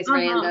 It's always Uh-huh.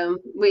 random.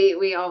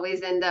 We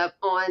always end up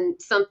on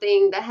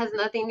something that has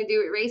nothing to do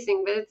with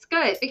racing, but it's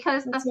good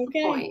because That's that's the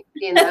okay. point,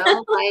 you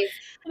know? Like,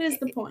 That is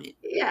the point.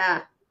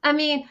 yeah. I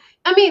mean,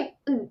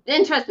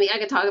 and trust me, I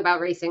could talk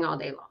about racing all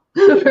day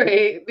long,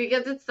 right?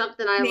 Because it's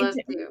something I Me love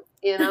too. too,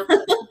 you know?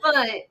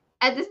 But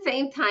at the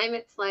same time,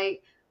 it's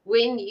like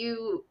when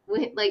you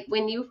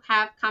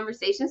have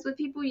conversations with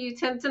people, you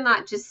tend to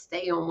not just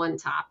stay on one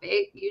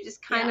topic. You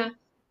just kind Yeah, of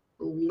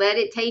let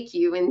it take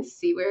you and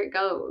see where it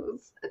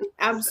goes.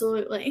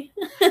 absolutely.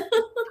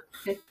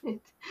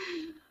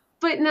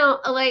 But no,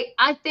 like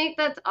I think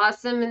that's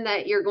awesome and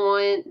that your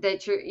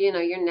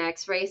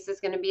next race is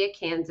going to be at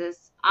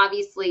Kansas.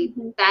 Obviously,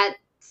 Mhm.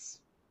 that's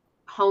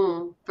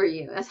home for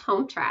you. That's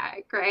home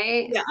track,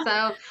 right? Yeah,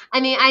 So, I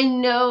mean, I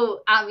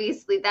know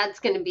obviously that's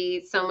going to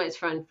be so much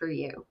fun for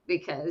you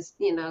because,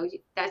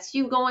 that's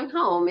you going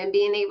home and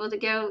being able to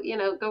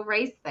go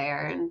race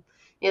there and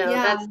yeah,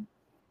 that's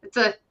it's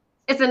a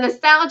it's a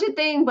nostalgia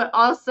thing, but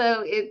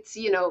also it's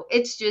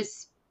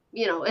just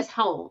it's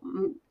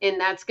home, and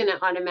that's gonna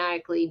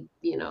automatically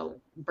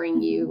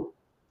bring mhm. you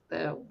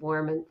the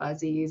warm and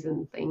fuzzies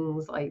and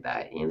things like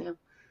that. So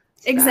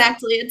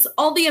Exactly. It's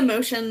all the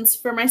emotions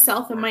for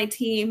myself and my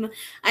team.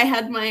 I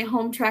had my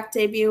home track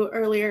debut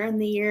earlier in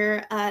the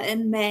year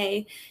in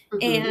May,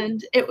 hmm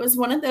and it was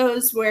one of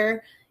those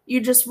where you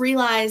just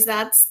realize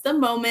that's the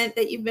moment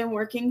that you've been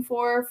working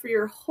for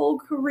your whole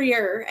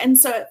career. And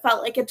so it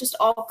felt like it just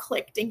all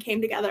clicked and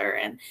came together.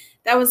 And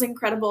that was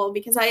incredible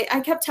because I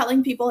kept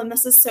telling people, and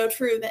this is so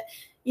true, that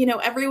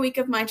every week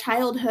of my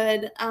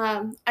childhood,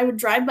 I would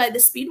drive by the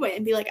speedway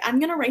and be like, I'm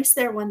going to race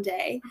there one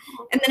day.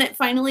 And then it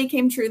finally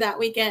came true that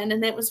weekend.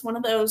 And it was one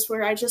of those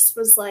where I just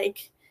was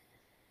like,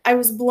 I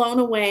was blown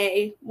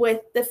away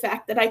with the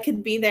fact that I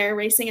could be there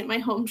racing at my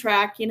home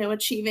track,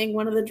 achieving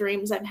one of the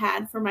dreams I've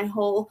had for my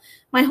whole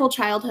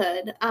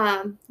childhood.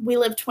 We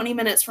live 20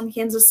 minutes from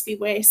Kansas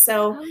Speedway,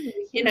 so oh yeah.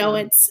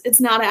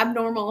 it's not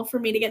abnormal for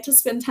me to get to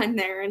spend time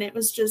there, and it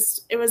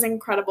was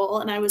incredible,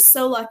 and I was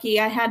so lucky.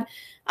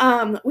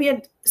 We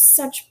had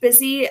such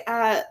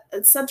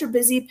a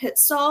busy pit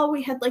stall.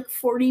 We had like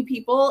 40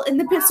 people in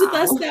the pits with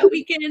us Wow. that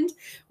weekend.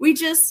 We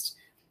just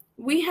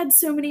we had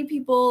so many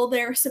people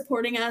there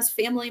supporting us,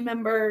 family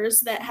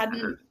members that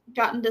hadn't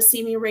gotten to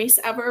see me race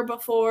ever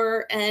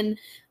before, and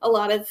a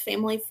lot of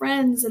family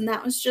friends. And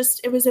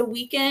it was a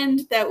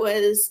weekend that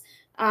was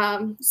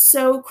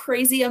so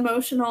crazy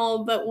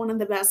emotional, but one of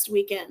the best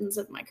weekends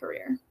of my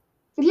career.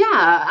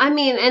 Yeah, I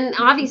mean, and Mhm.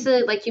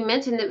 obviously, like you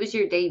mentioned, it was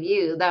your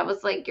debut. That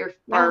was like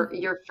Yeah.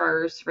 your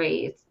first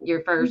race,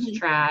 your first Mhm.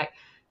 track,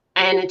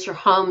 and it's your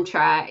home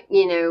track,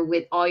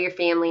 with all your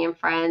family and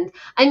friends.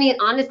 I mean,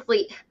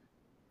 honestly,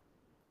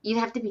 you'd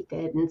have to be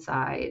dead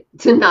inside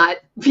to not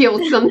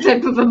feel some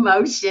type of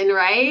emotion,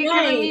 right? Because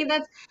I Right. mean,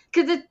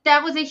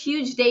 that was a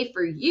huge day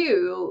for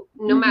you,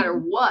 no matter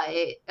Hmm.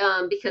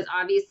 what. Because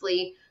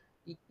obviously,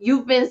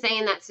 you've been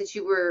saying that since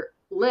you were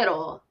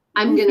little.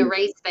 I'm gonna Hmm.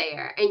 race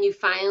there, and you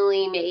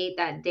finally made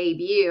that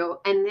debut,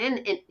 and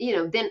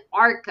then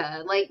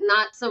Arca, like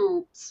not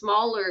some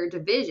smaller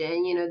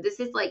division. This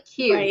is like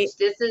Right. huge.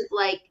 This is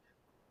like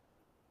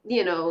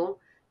you know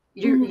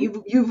Hmm.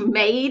 you've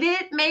made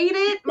it,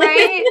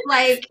 right?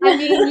 Like, I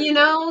mean,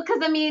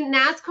 because I mean,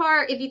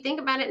 NASCAR, if you think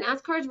about it,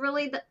 NASCAR is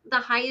really the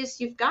highest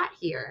you've got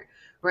here,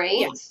 Yeah.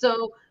 right?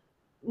 So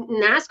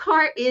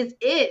NASCAR is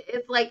it.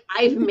 It's like,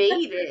 I've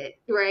made it,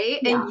 right?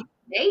 And Yeah. you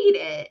made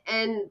it.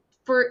 And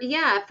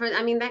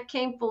I mean, that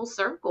came full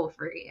circle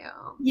for you.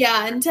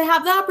 Yeah, and to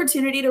have the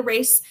opportunity to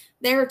race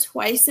there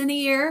twice in a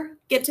year,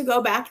 get to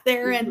go back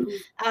there in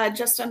Mhm.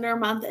 just under a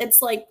month,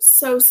 it's like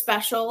so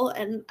special.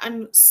 And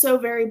I'm so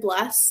very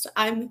blessed.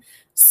 I'm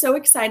so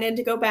excited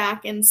to go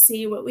back and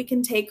see what we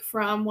can take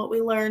from what we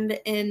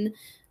learned in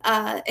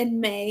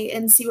May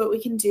and see what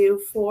we can do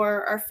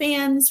for our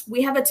fans.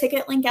 We have a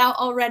ticket link out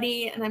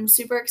already, and I'm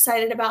super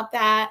excited about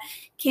that.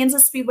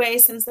 Kansas Speedway,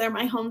 since they're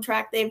my home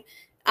track, they've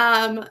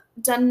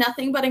done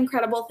nothing but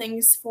incredible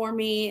things for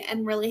me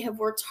and really have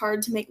worked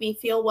hard to make me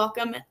feel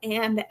welcome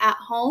and at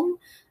home.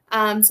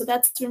 So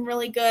that's been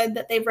really good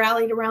that they've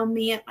rallied around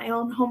me at my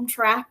own home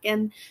track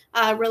and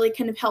really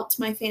kind of helped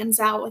my fans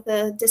out with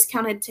a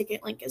discounted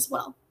ticket link as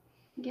well.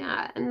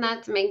 Yeah, and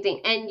that's amazing.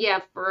 And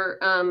yeah, for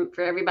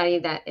everybody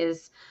that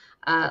is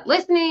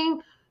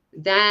listening,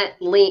 that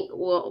link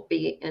will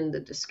be in the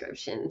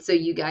description. So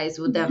you guys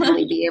will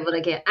definitely be able to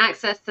get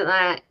access to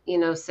that,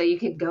 so you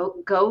can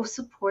go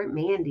support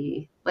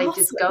Mandy. Like,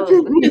 just go,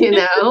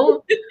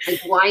 Awesome.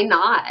 Like, why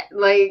not?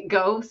 Like,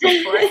 go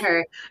support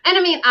her. And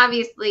I mean,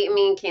 obviously, I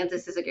mean,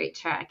 Kansas is a great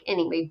track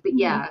anyway, but Mhm.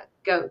 yeah,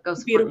 go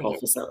support Beautiful Mandy.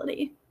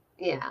 facility.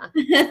 Yeah.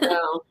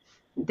 So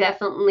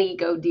definitely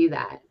go do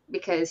that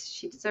because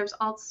she deserves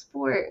all the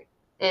support.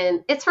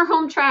 And it's her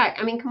home track.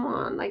 I mean, come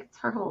on, like, it's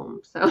her home.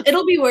 So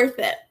It'll be worth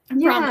it. I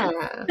promise.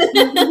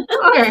 yeah, of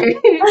course.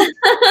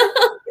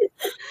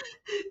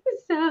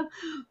 So,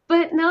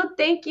 but no,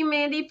 thank you,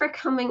 Mandy, for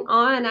coming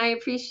on. I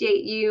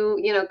appreciate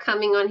you,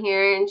 coming on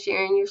here and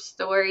sharing your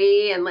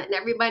story and letting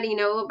everybody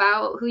know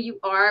about who you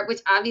are,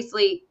 which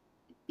obviously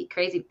be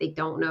crazy if they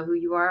don't know who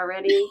you are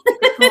already.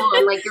 Because come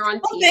on, like, you're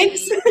on Oh,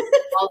 thanks. TV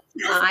all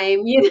the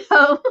time.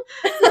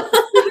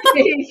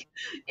 Like,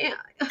 yeah,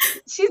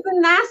 she's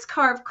in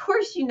NASCAR. Of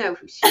course you know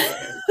who she is.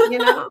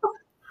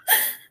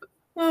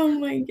 Oh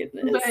my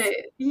goodness. But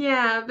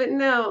yeah, but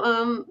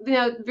no,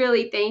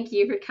 really thank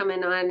you for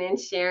coming on and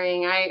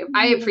sharing. I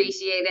Mhm.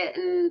 appreciate it,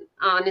 and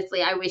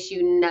honestly, I wish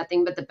you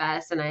nothing but the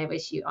best, and I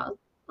wish you all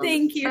the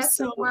Thank you success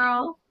in so the much.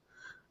 world.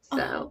 Oh,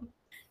 So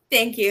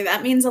thank you.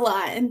 That means a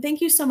lot. And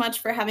thank you so much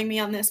for having me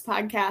on this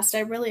podcast.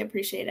 I really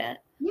appreciate it.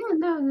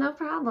 yeah, no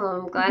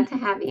problem. Glad to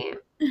have you.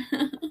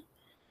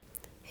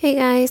 Hey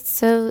guys,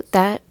 so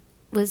that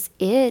was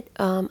it.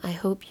 I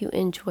hope you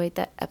enjoyed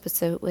that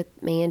episode with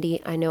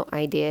Mandy. I know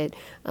I did.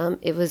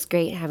 It was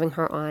great having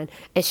her on,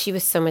 and she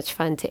was so much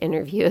fun to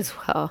interview as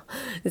well.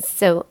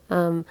 So,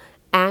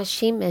 as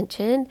she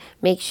mentioned,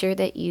 make sure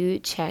that you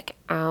check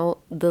out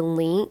the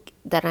link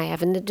that I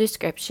have in the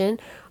description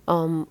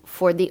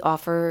for the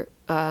offer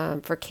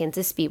for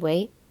Kansas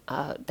Speedway.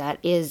 That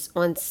is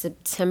on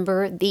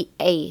September the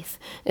 8th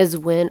is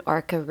when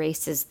Arca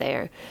races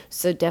there.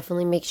 So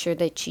definitely make sure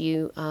that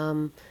you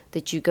go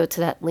to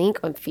that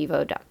link on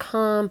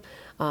fivo.com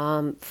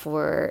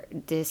for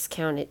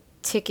discounted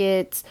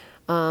tickets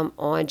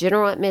on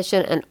general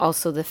admission and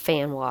also the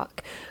fan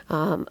walk.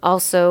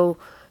 Also,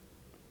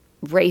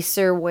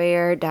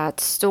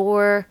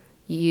 racerwear.store.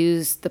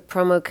 Use the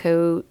promo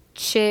code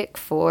CHICK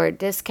for a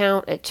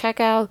discount at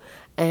checkout.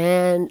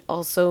 And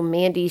also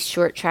Mandy's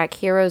Short Track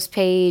Heroes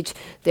page.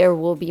 There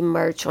will be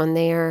merch on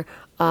there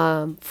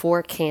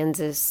for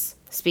Kansas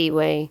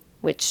Speedway,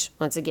 which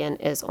once again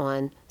is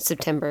on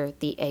September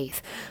the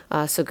 8th.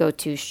 So go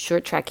to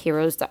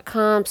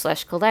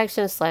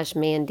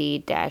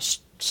shorttrackheroes.com/collection/Mandy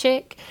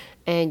chick,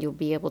 and you'll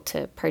be able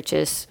to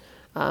purchase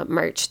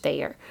merch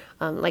there.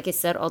 Like I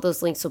said, all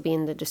those links will be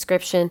in the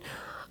description.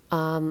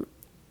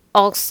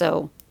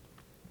 Also,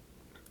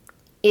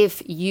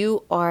 if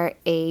you are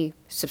a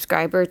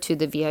subscriber to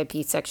the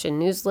VIP section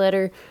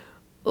newsletter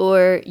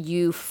or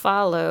you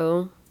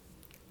follow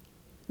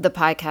the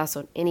podcast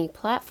on any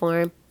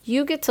platform,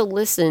 you get to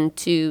listen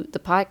to the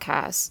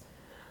podcast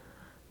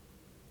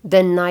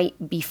the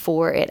night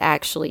before it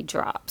actually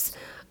drops.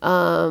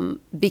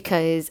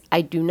 Because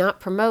I do not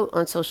promote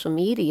on social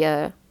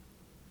media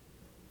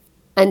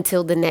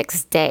until the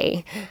next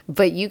day.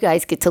 But you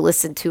guys get to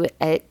listen to it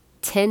at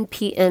 10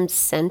 p.m.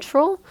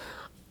 Central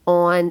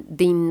on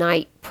the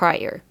night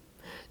prior.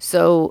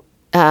 So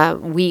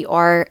we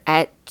are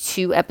at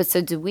 2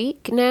 episodes a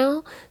week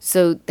now.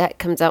 So that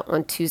comes out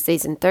on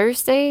Tuesdays and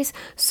Thursdays.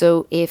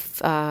 So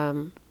if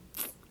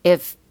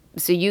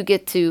so, you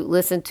get to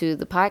listen to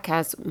the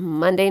podcast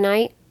Monday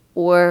night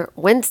or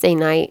Wednesday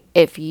night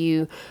if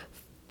you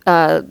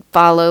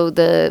follow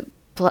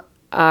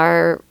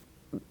our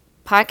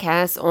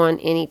podcast on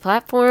any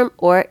platform,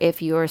 or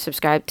if you're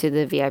subscribed to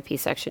the VIP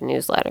section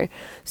newsletter.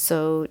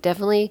 So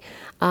definitely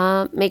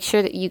make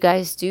sure that you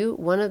guys do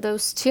one of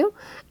those two.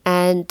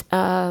 And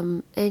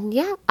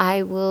yeah,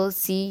 I will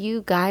see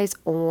you guys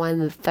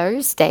on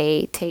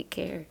Thursday. Take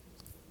care.